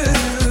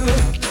 ooh,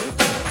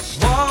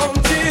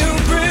 won't you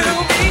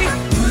groove me?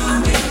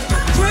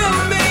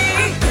 Groove me,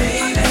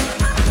 baby,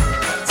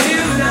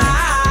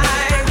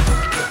 tonight.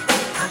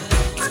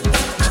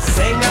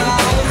 Sing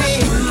along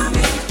with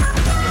me.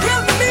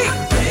 Groove me,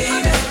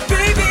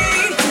 baby, baby.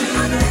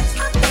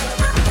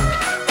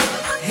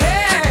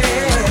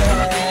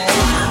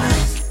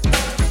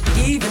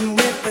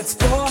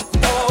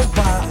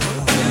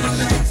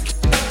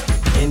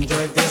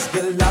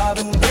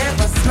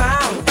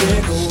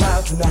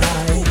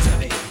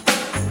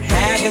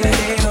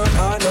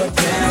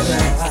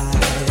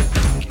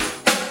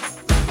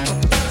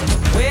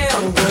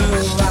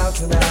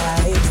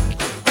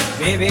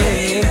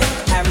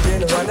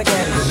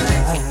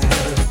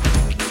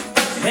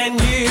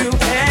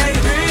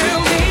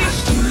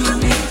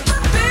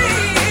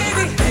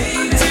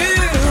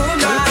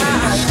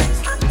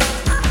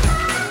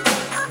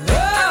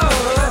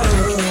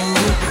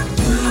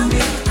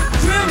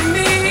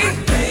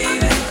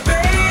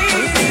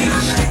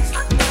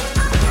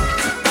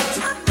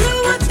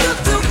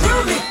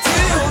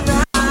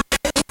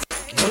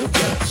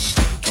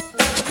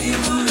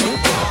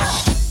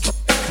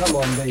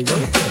 Come on, baby.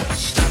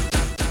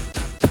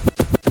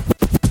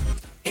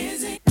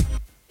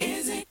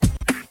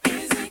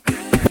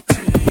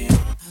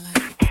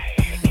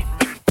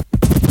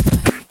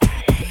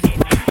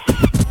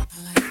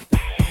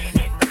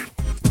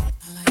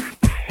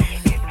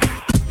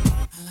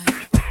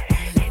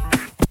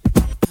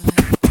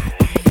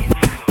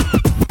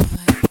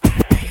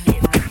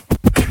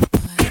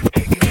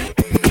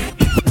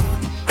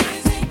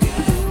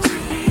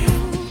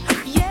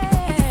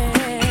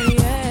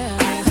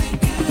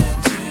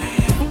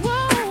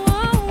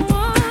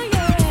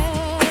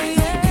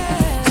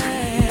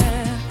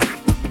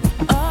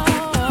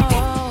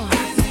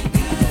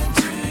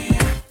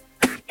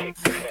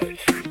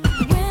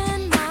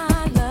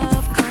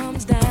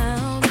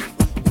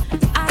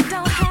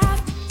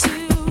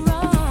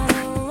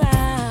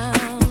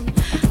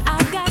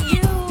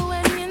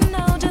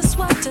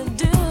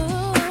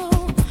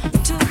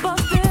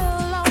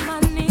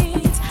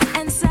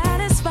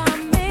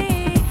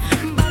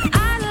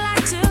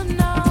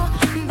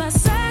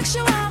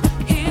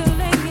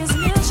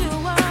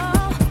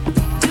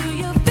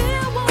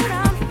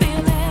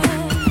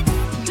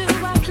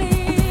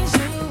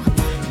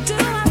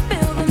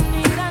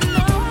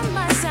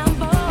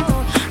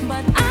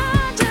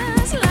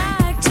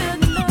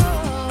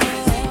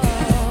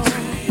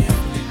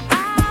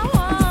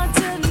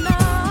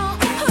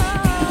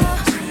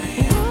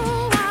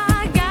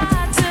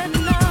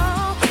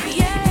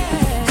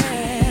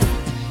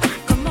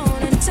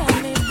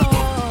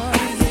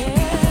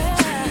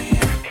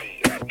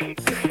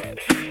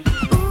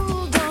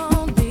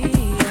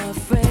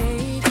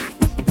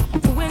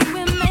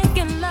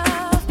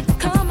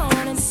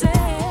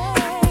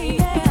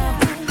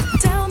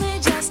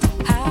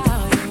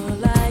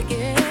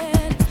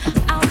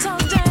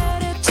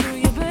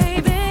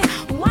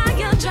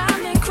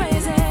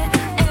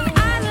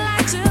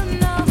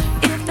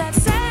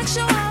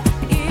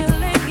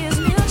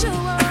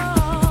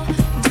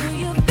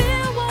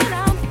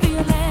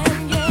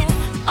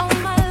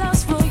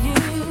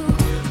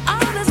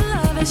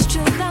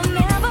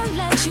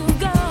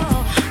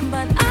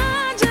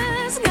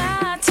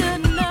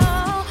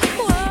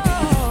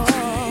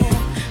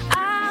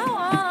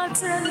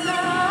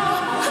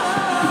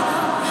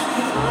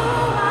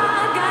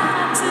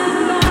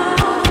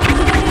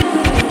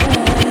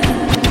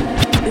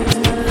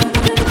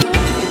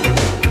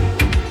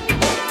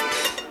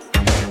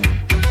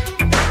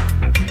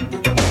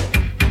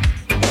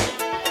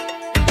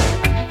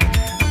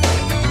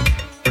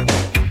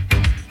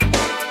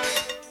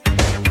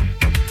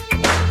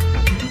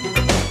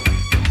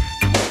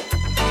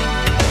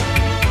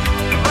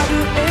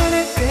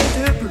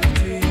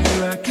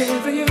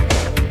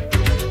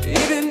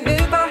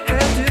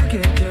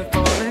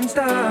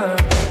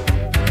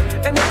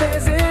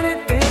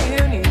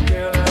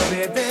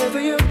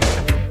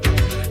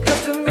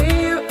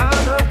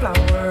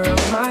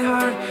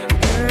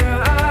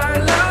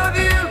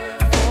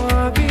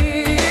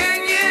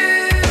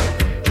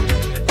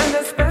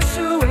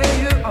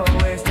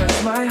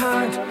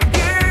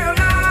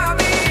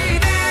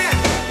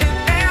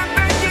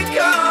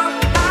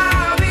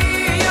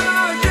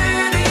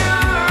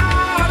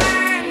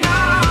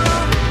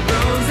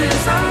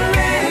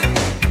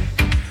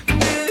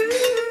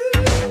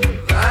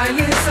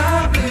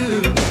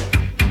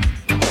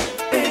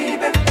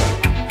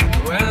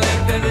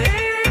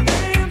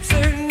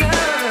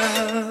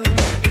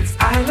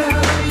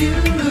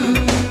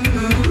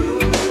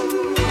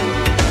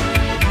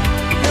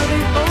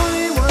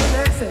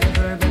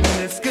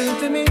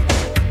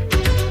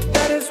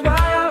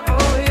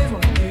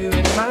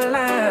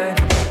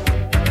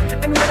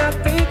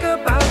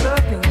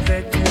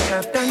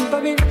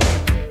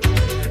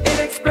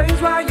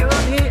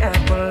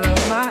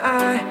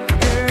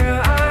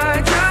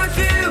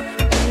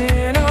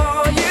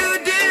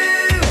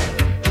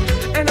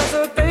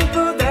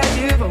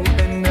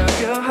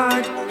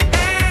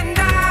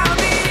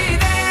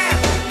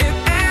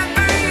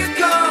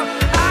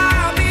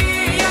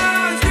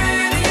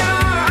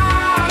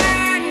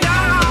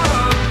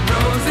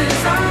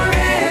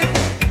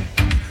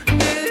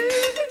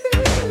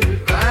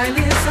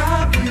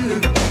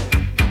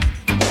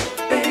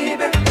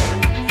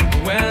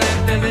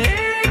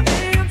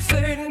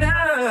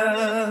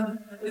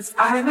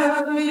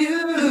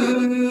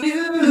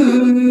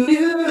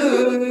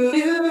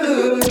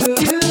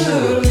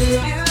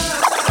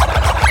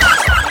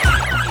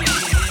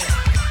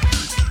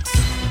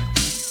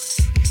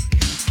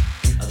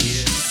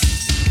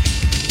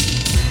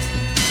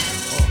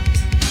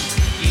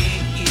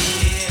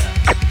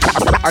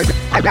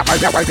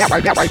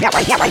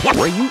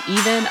 Were you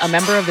even a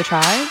member of the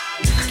tribe?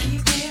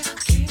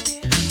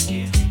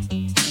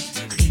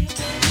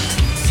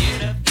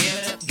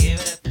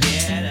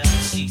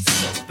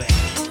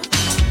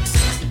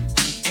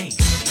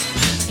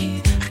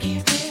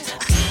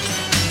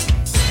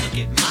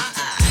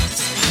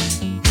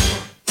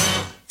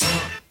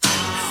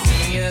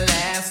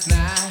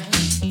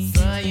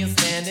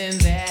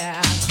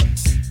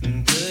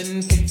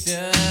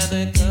 Picture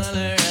the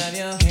color of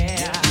your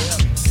hair.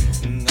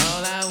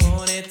 All I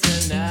wanted to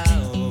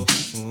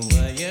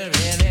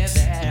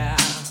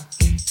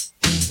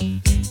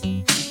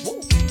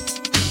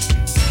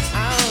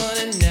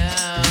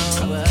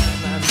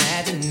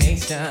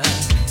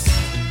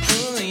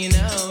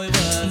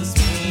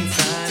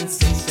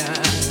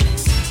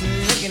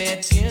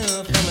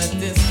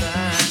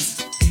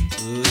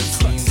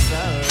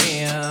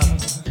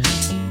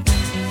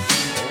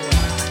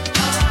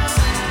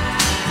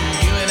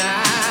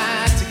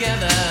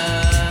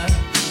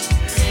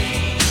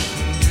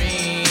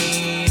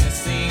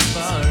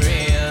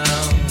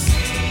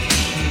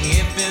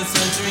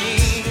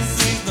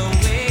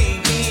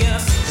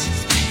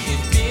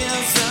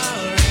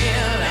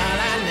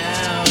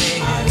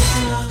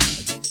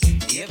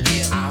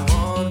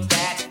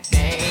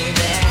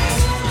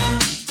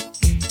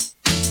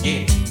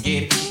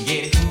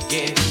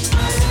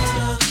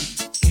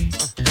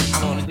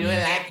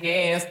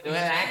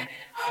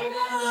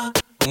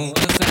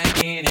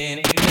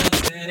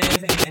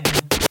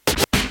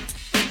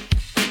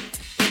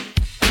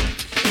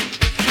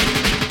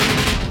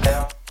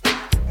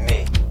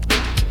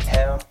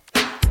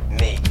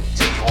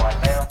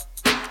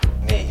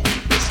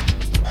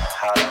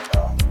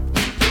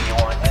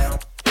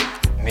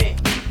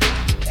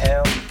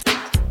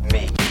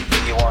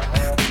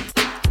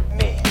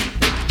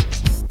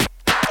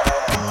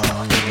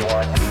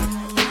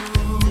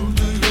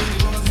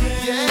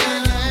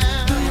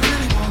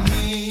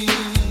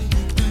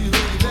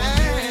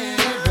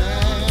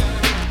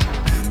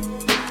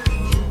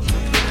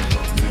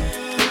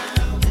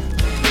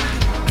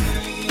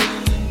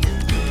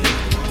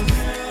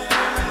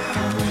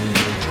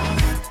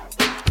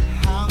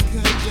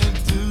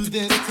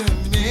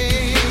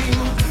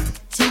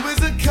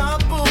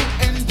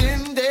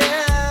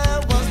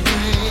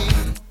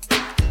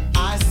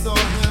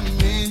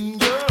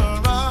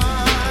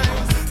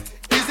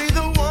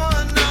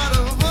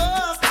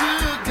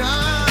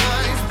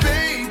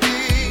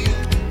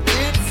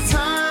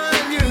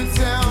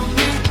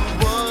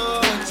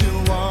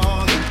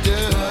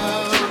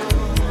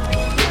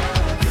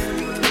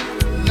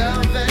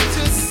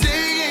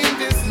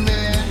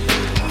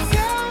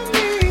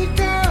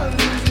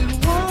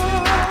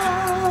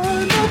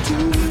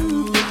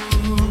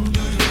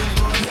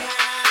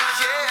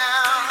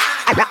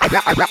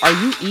Are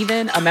you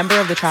even a member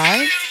of the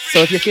tribe? So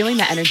if you're feeling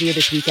the energy of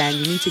this weekend,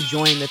 you need to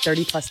join the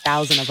 30 plus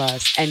thousand of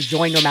us and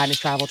join No Madness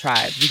Travel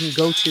Tribe. You can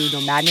go to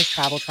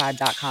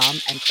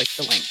nomadnesstraveltribe.com and click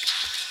the link.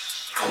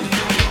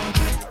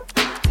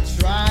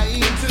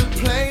 Trying to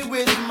play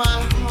with my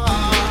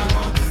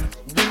heart.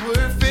 We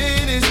were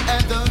finished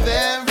at the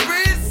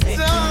very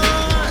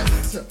start.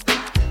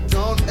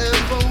 Don't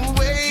ever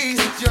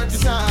waste your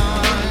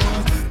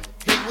time.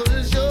 He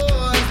was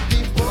yours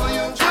before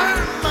you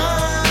were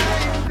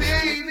mine,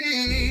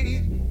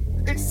 baby.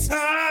 It's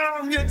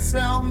time you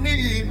tell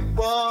me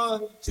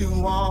what you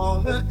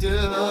wanna do.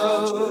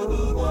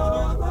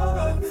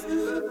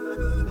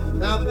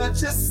 Now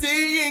that you're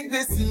seeing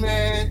this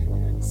man,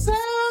 tell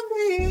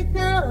me,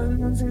 girl,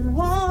 what you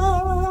want.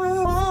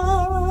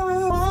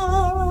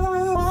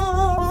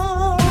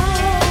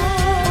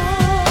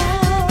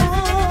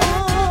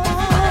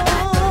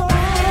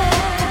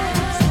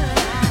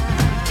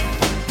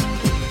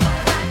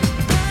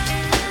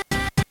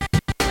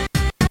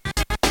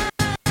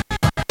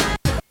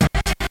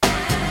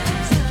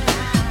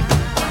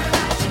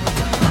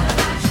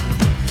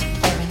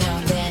 Every now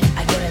and then I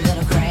get a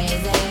little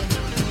crazy.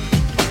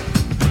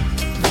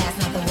 That's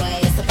not the way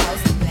it's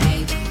supposed to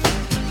be.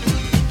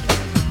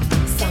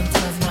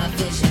 Sometimes my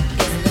vision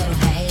is a little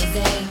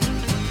hazy.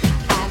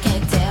 I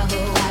can't tell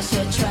who I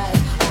should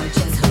trust or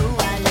just who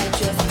I let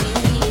trust me.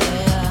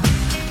 Yeah.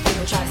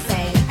 People try to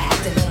say I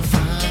act a little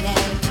funny,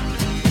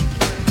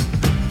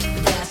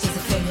 but that's just a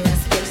figure of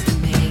speech to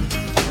me.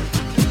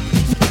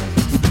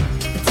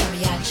 They tell me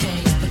I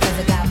changed because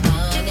I got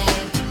money.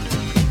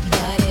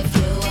 But if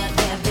you were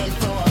there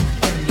before,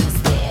 then you're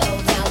still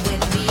down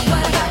with me.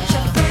 What about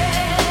your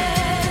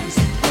friends?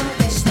 Will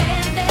they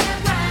stand their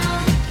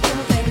ground?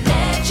 Will they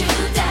let you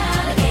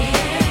down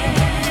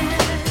again?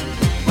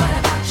 What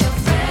about your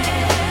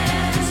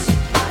friends?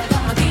 Are they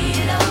gonna be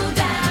low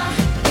down?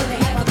 Will they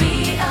ever be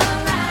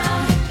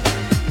around?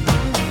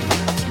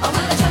 Or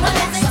will they try to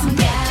let some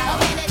down? Oh,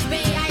 can it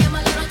be I am a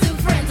little too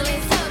friendly,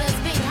 so to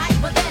speak?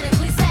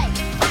 Hypothetically say,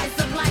 I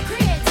supply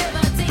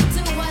creativity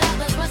to what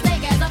others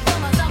mistake as a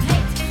form of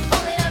self-hate,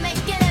 only to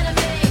make an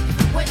enemy,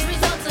 which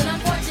results in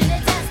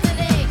unfortunate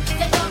destiny.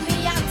 They throw me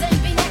out and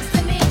be next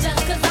to me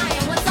just 'cause I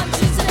am what some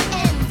choose to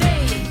envy.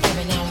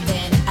 Every now and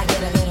then I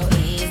get a little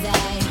easy.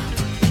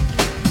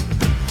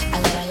 I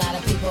let a lot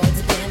of people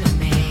depend on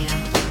me.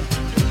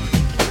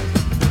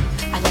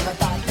 I never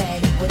thought they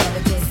would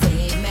ever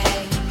deceive me.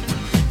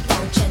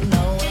 Don't you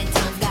know when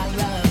times got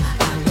rough,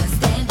 I was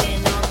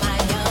standing on my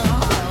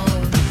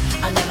own.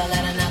 I'll never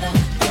let another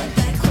get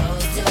that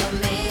close to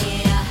me.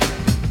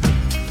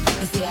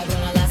 You see, I've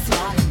grown a lot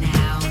smaller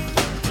now.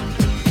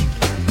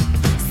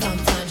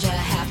 Sometimes you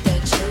have to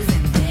choose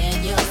and then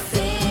you'll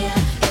see.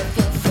 If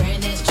your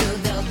friend is true,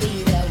 they'll be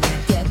there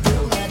with you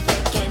through the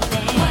thick and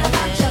thin. What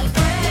about your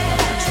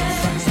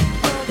friends?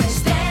 Will they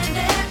stand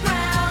their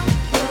ground?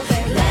 Will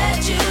they let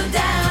you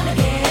down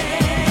again?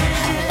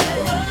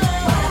 What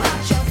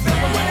about your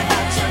friends?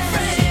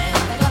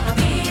 Are they gonna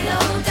be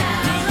low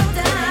down?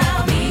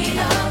 Be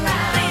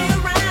around?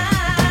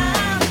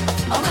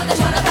 Or will they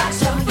try to box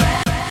your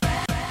friends?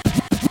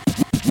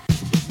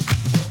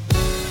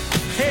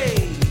 Hey!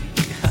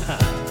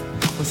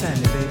 What's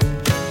happening, baby?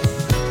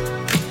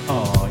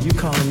 Oh, you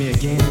calling me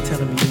again,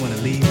 telling me you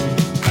wanna leave me?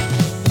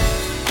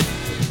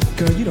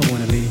 Girl, you don't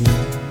wanna leave me.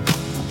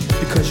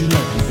 Because you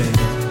love me,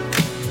 baby.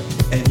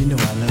 And you know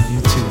I love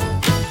you too.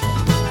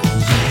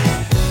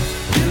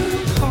 You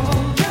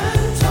called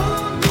and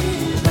told me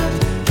that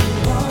you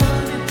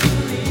wanted to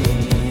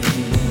leave.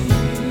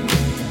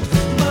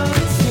 But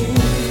it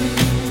seems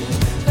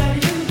that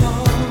you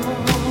don't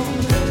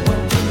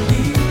want to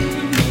leave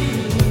me.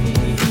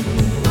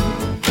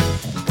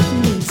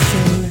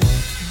 Listen,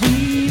 we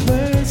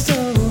were so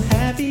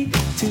happy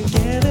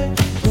together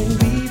when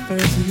we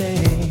first met.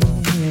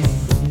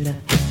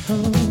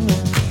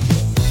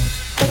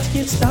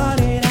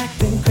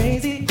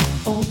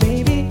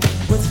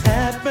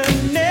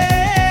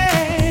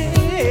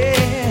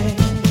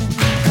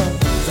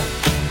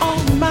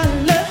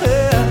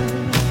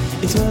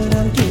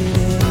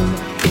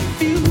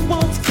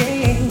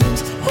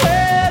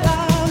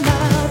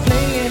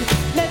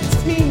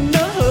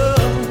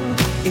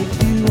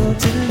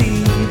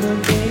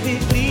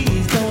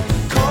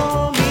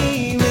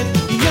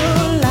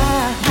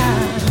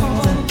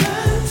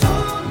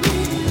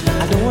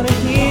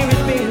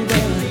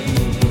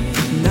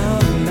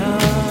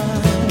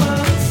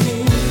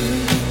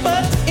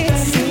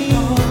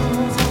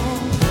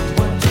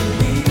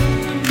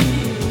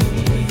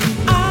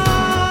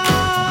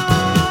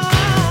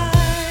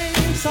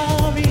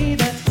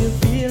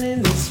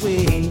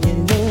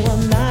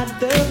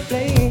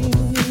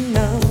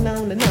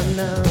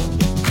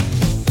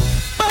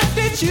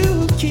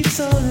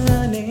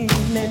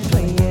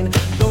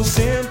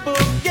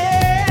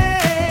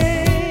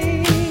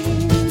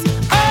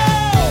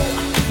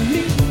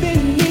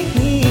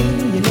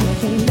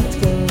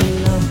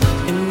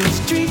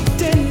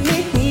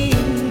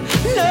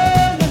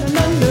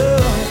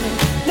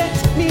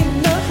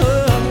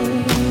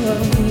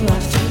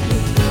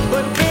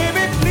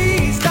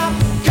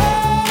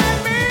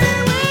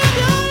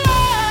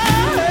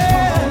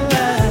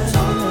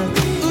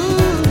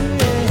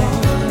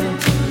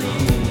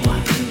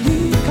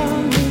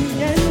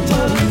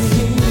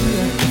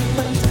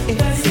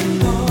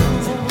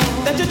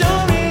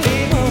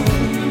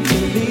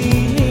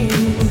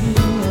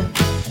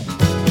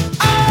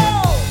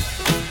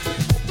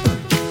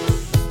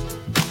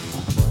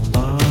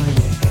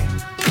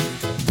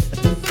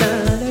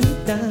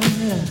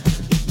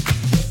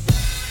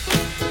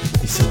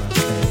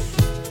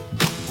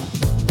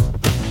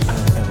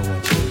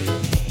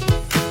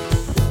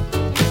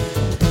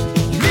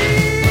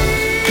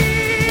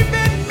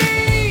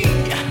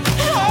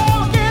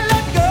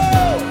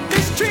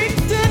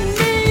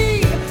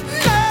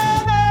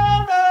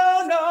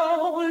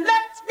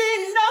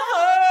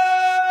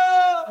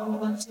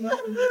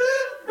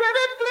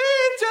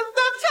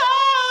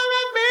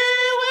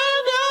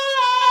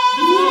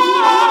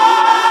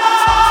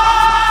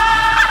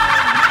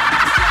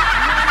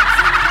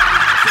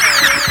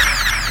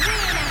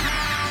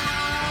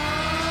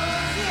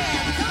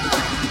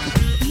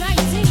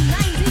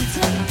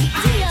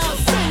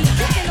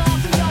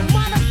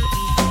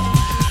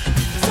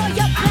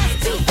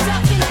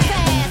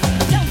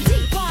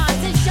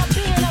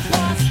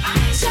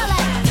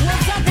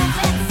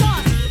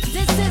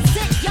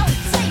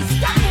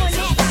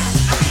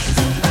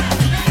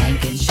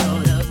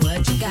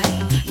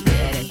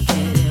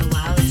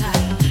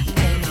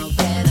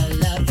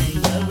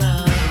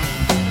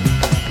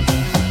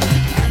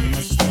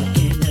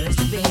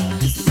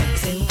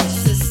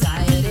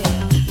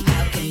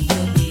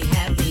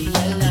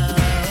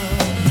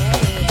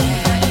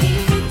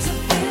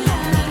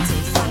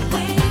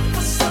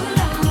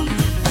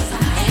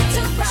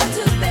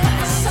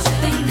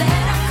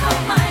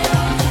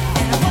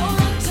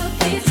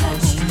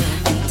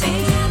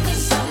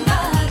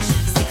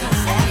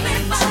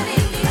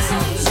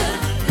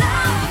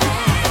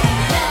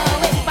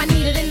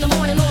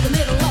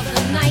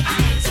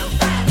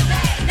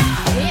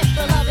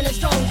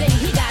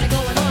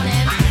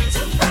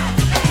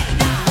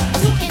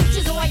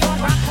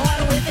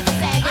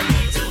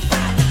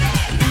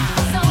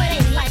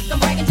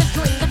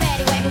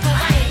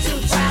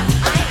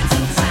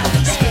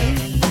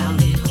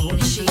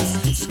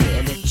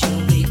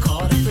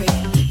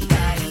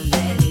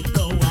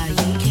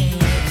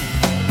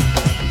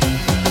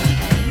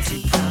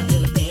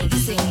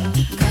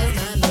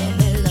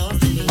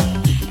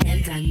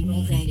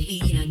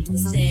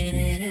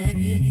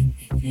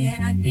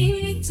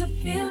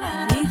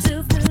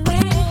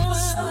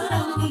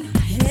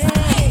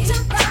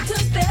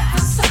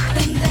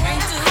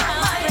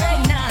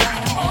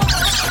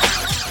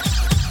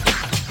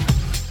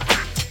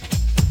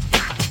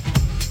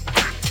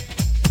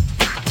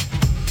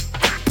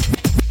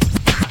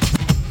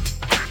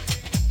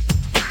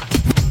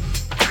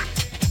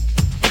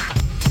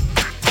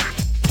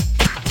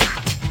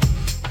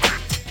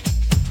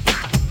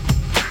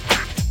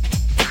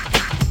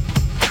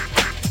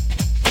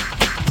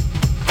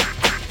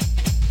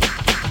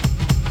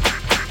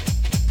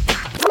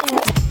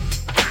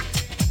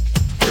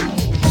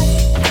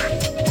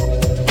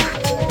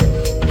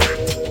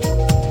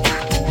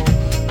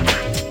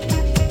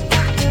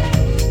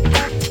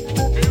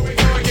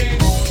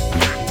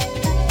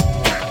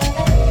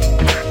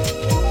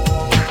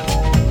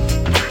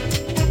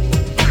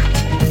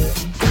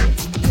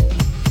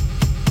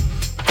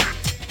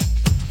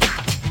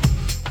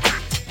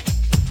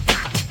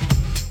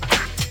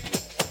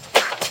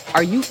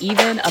 Are you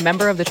even a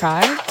member of the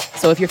tribe?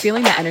 So if you're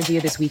feeling the energy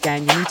of this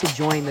weekend, you need to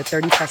join the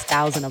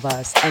 30,000+ of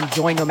us and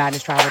join No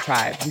Madness Travel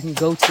Tribe. You can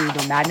go to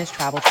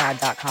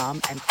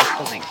nomadnesstraveltribe.com and click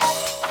the link.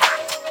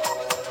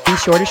 Be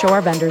sure to show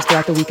our vendors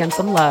throughout the weekend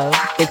some love.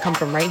 They've come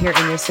from right here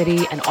in your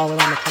city and all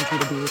around the country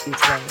to be with you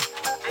today.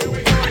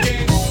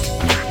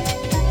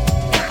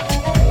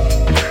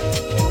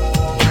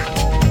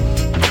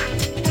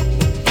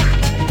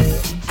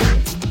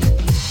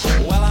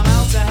 Well, I'm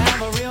out to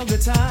have a real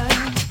good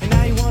time, and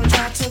now you wanna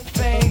try to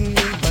fade me,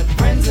 but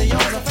friends of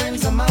yours are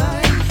friends of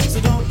mine, so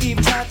don't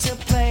even try to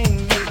play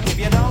me. If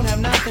you don't have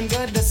nothing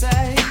good to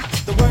say,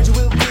 the words you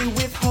will be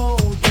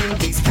withholding.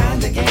 These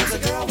kind of games a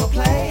girl will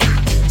play,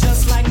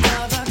 just like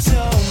mother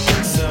told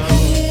me. So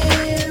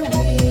here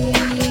we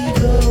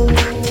go,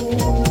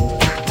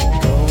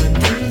 going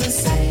through the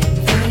same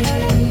thing.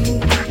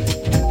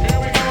 Here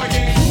we go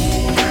again.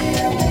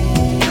 Here we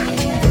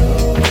go,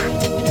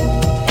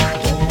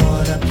 don't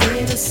wanna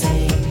play the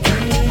same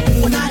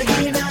game. Well, not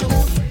again, not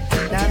again.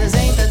 Now this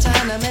ain't the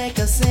time to make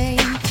a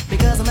scene,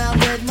 because I'm out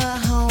with my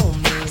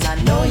homies. I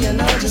know you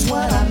know just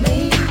what I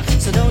mean,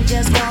 so don't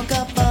just walk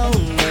up on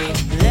me.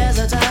 There's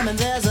a time and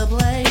there's a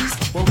place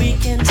where we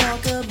can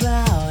talk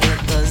about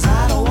it, 'cause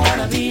I don't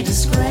wanna be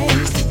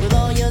disgraced with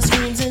all your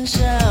screams and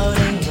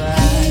shouting. But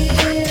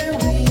here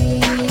we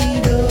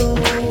go,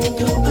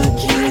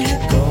 again,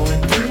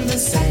 going through the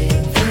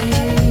same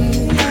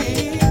thing.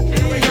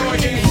 Here we go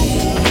again.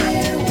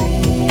 Here we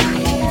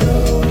go,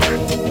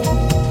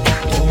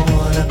 don't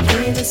wanna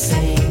play the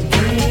same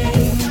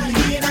game.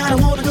 I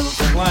don't wanna go.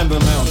 Climb the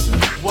mountain.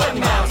 What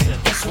mountain?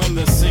 Swim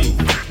the sea.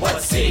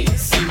 What sea?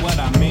 See what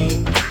I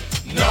mean?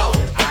 No.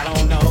 I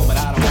don't know, but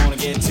I don't wanna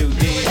get too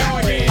deep.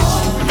 Rich.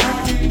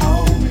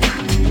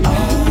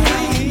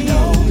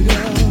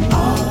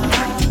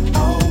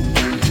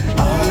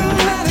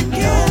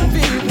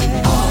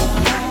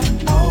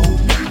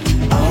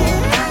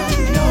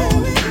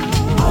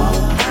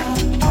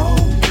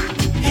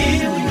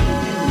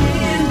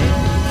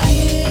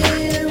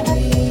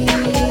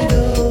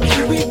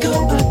 Here we go,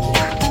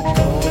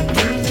 going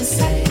through the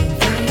same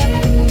thing.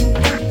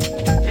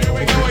 Here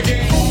we go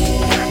again.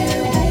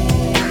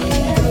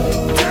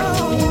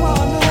 Don't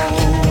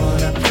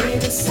wanna play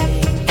the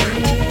same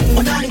game.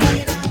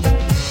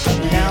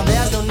 Now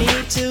there's no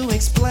need to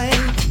explain.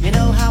 You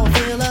know how I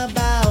feel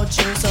about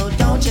you, so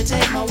don't you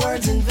take my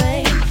words in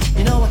vain.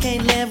 You know I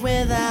can't live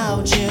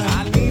without you.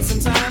 I need some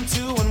time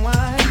to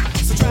unwind,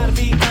 so try to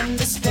be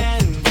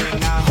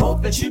understanding. I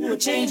hope that you will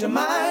change your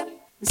mind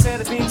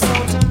instead of being so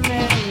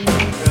demanding.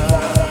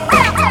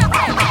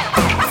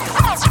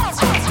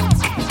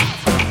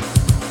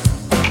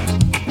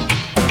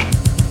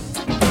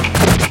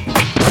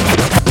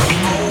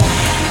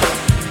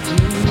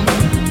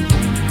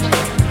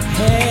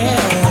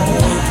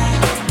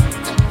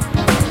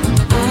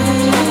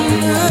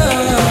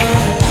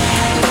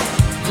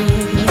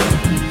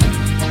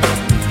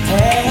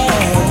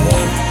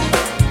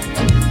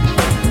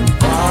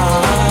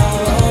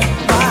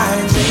 My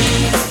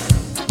dreams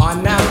are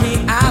now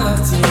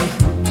reality.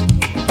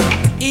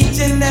 Each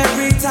and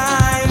every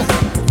time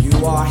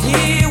you are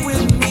here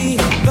with me,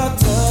 the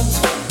touch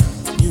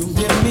you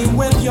give me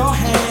with your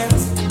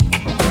hands,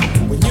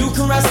 when you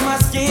caress my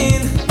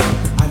skin,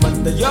 I'm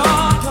under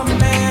your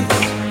command.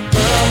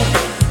 Girl,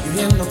 you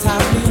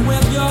hypnotize me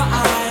with your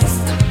eyes.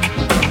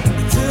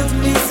 It took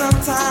me some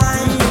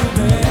time,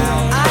 now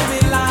I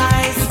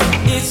realize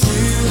it's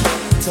you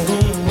to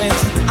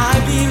which I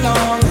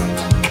belong.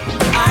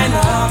 I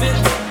love it.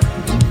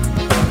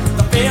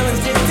 The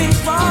feeling's getting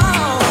strong.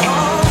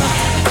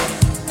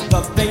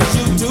 The things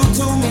you do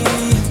to me,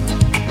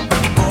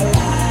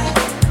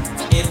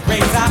 it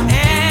brings out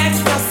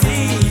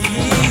ecstasy.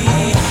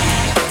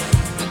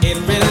 It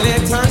really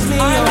turns me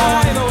on.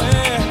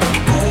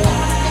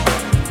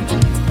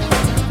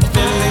 The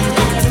feeling's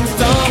getting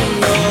strong.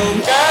 Oh,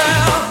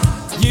 girl,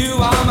 you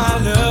are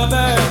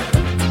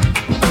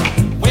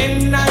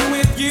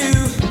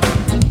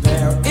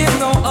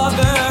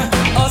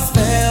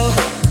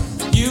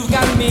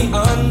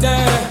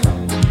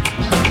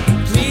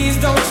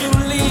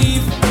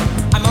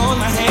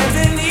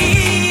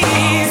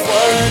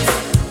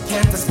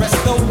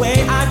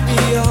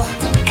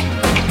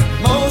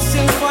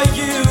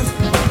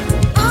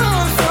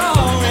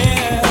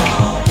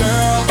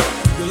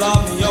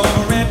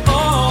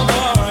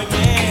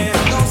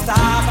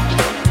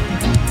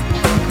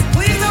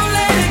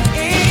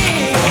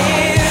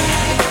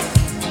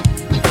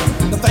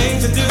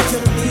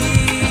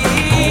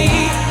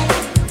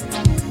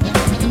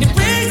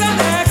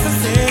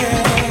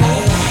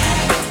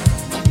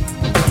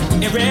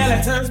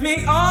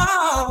me on.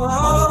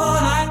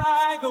 I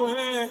like the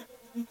way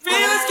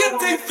feelings get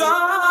things on.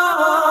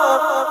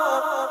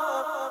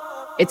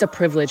 It's a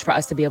privilege for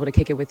us to be able to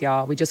kick it with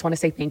y'all. We just want to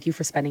say thank you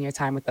for spending your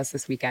time with us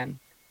this weekend.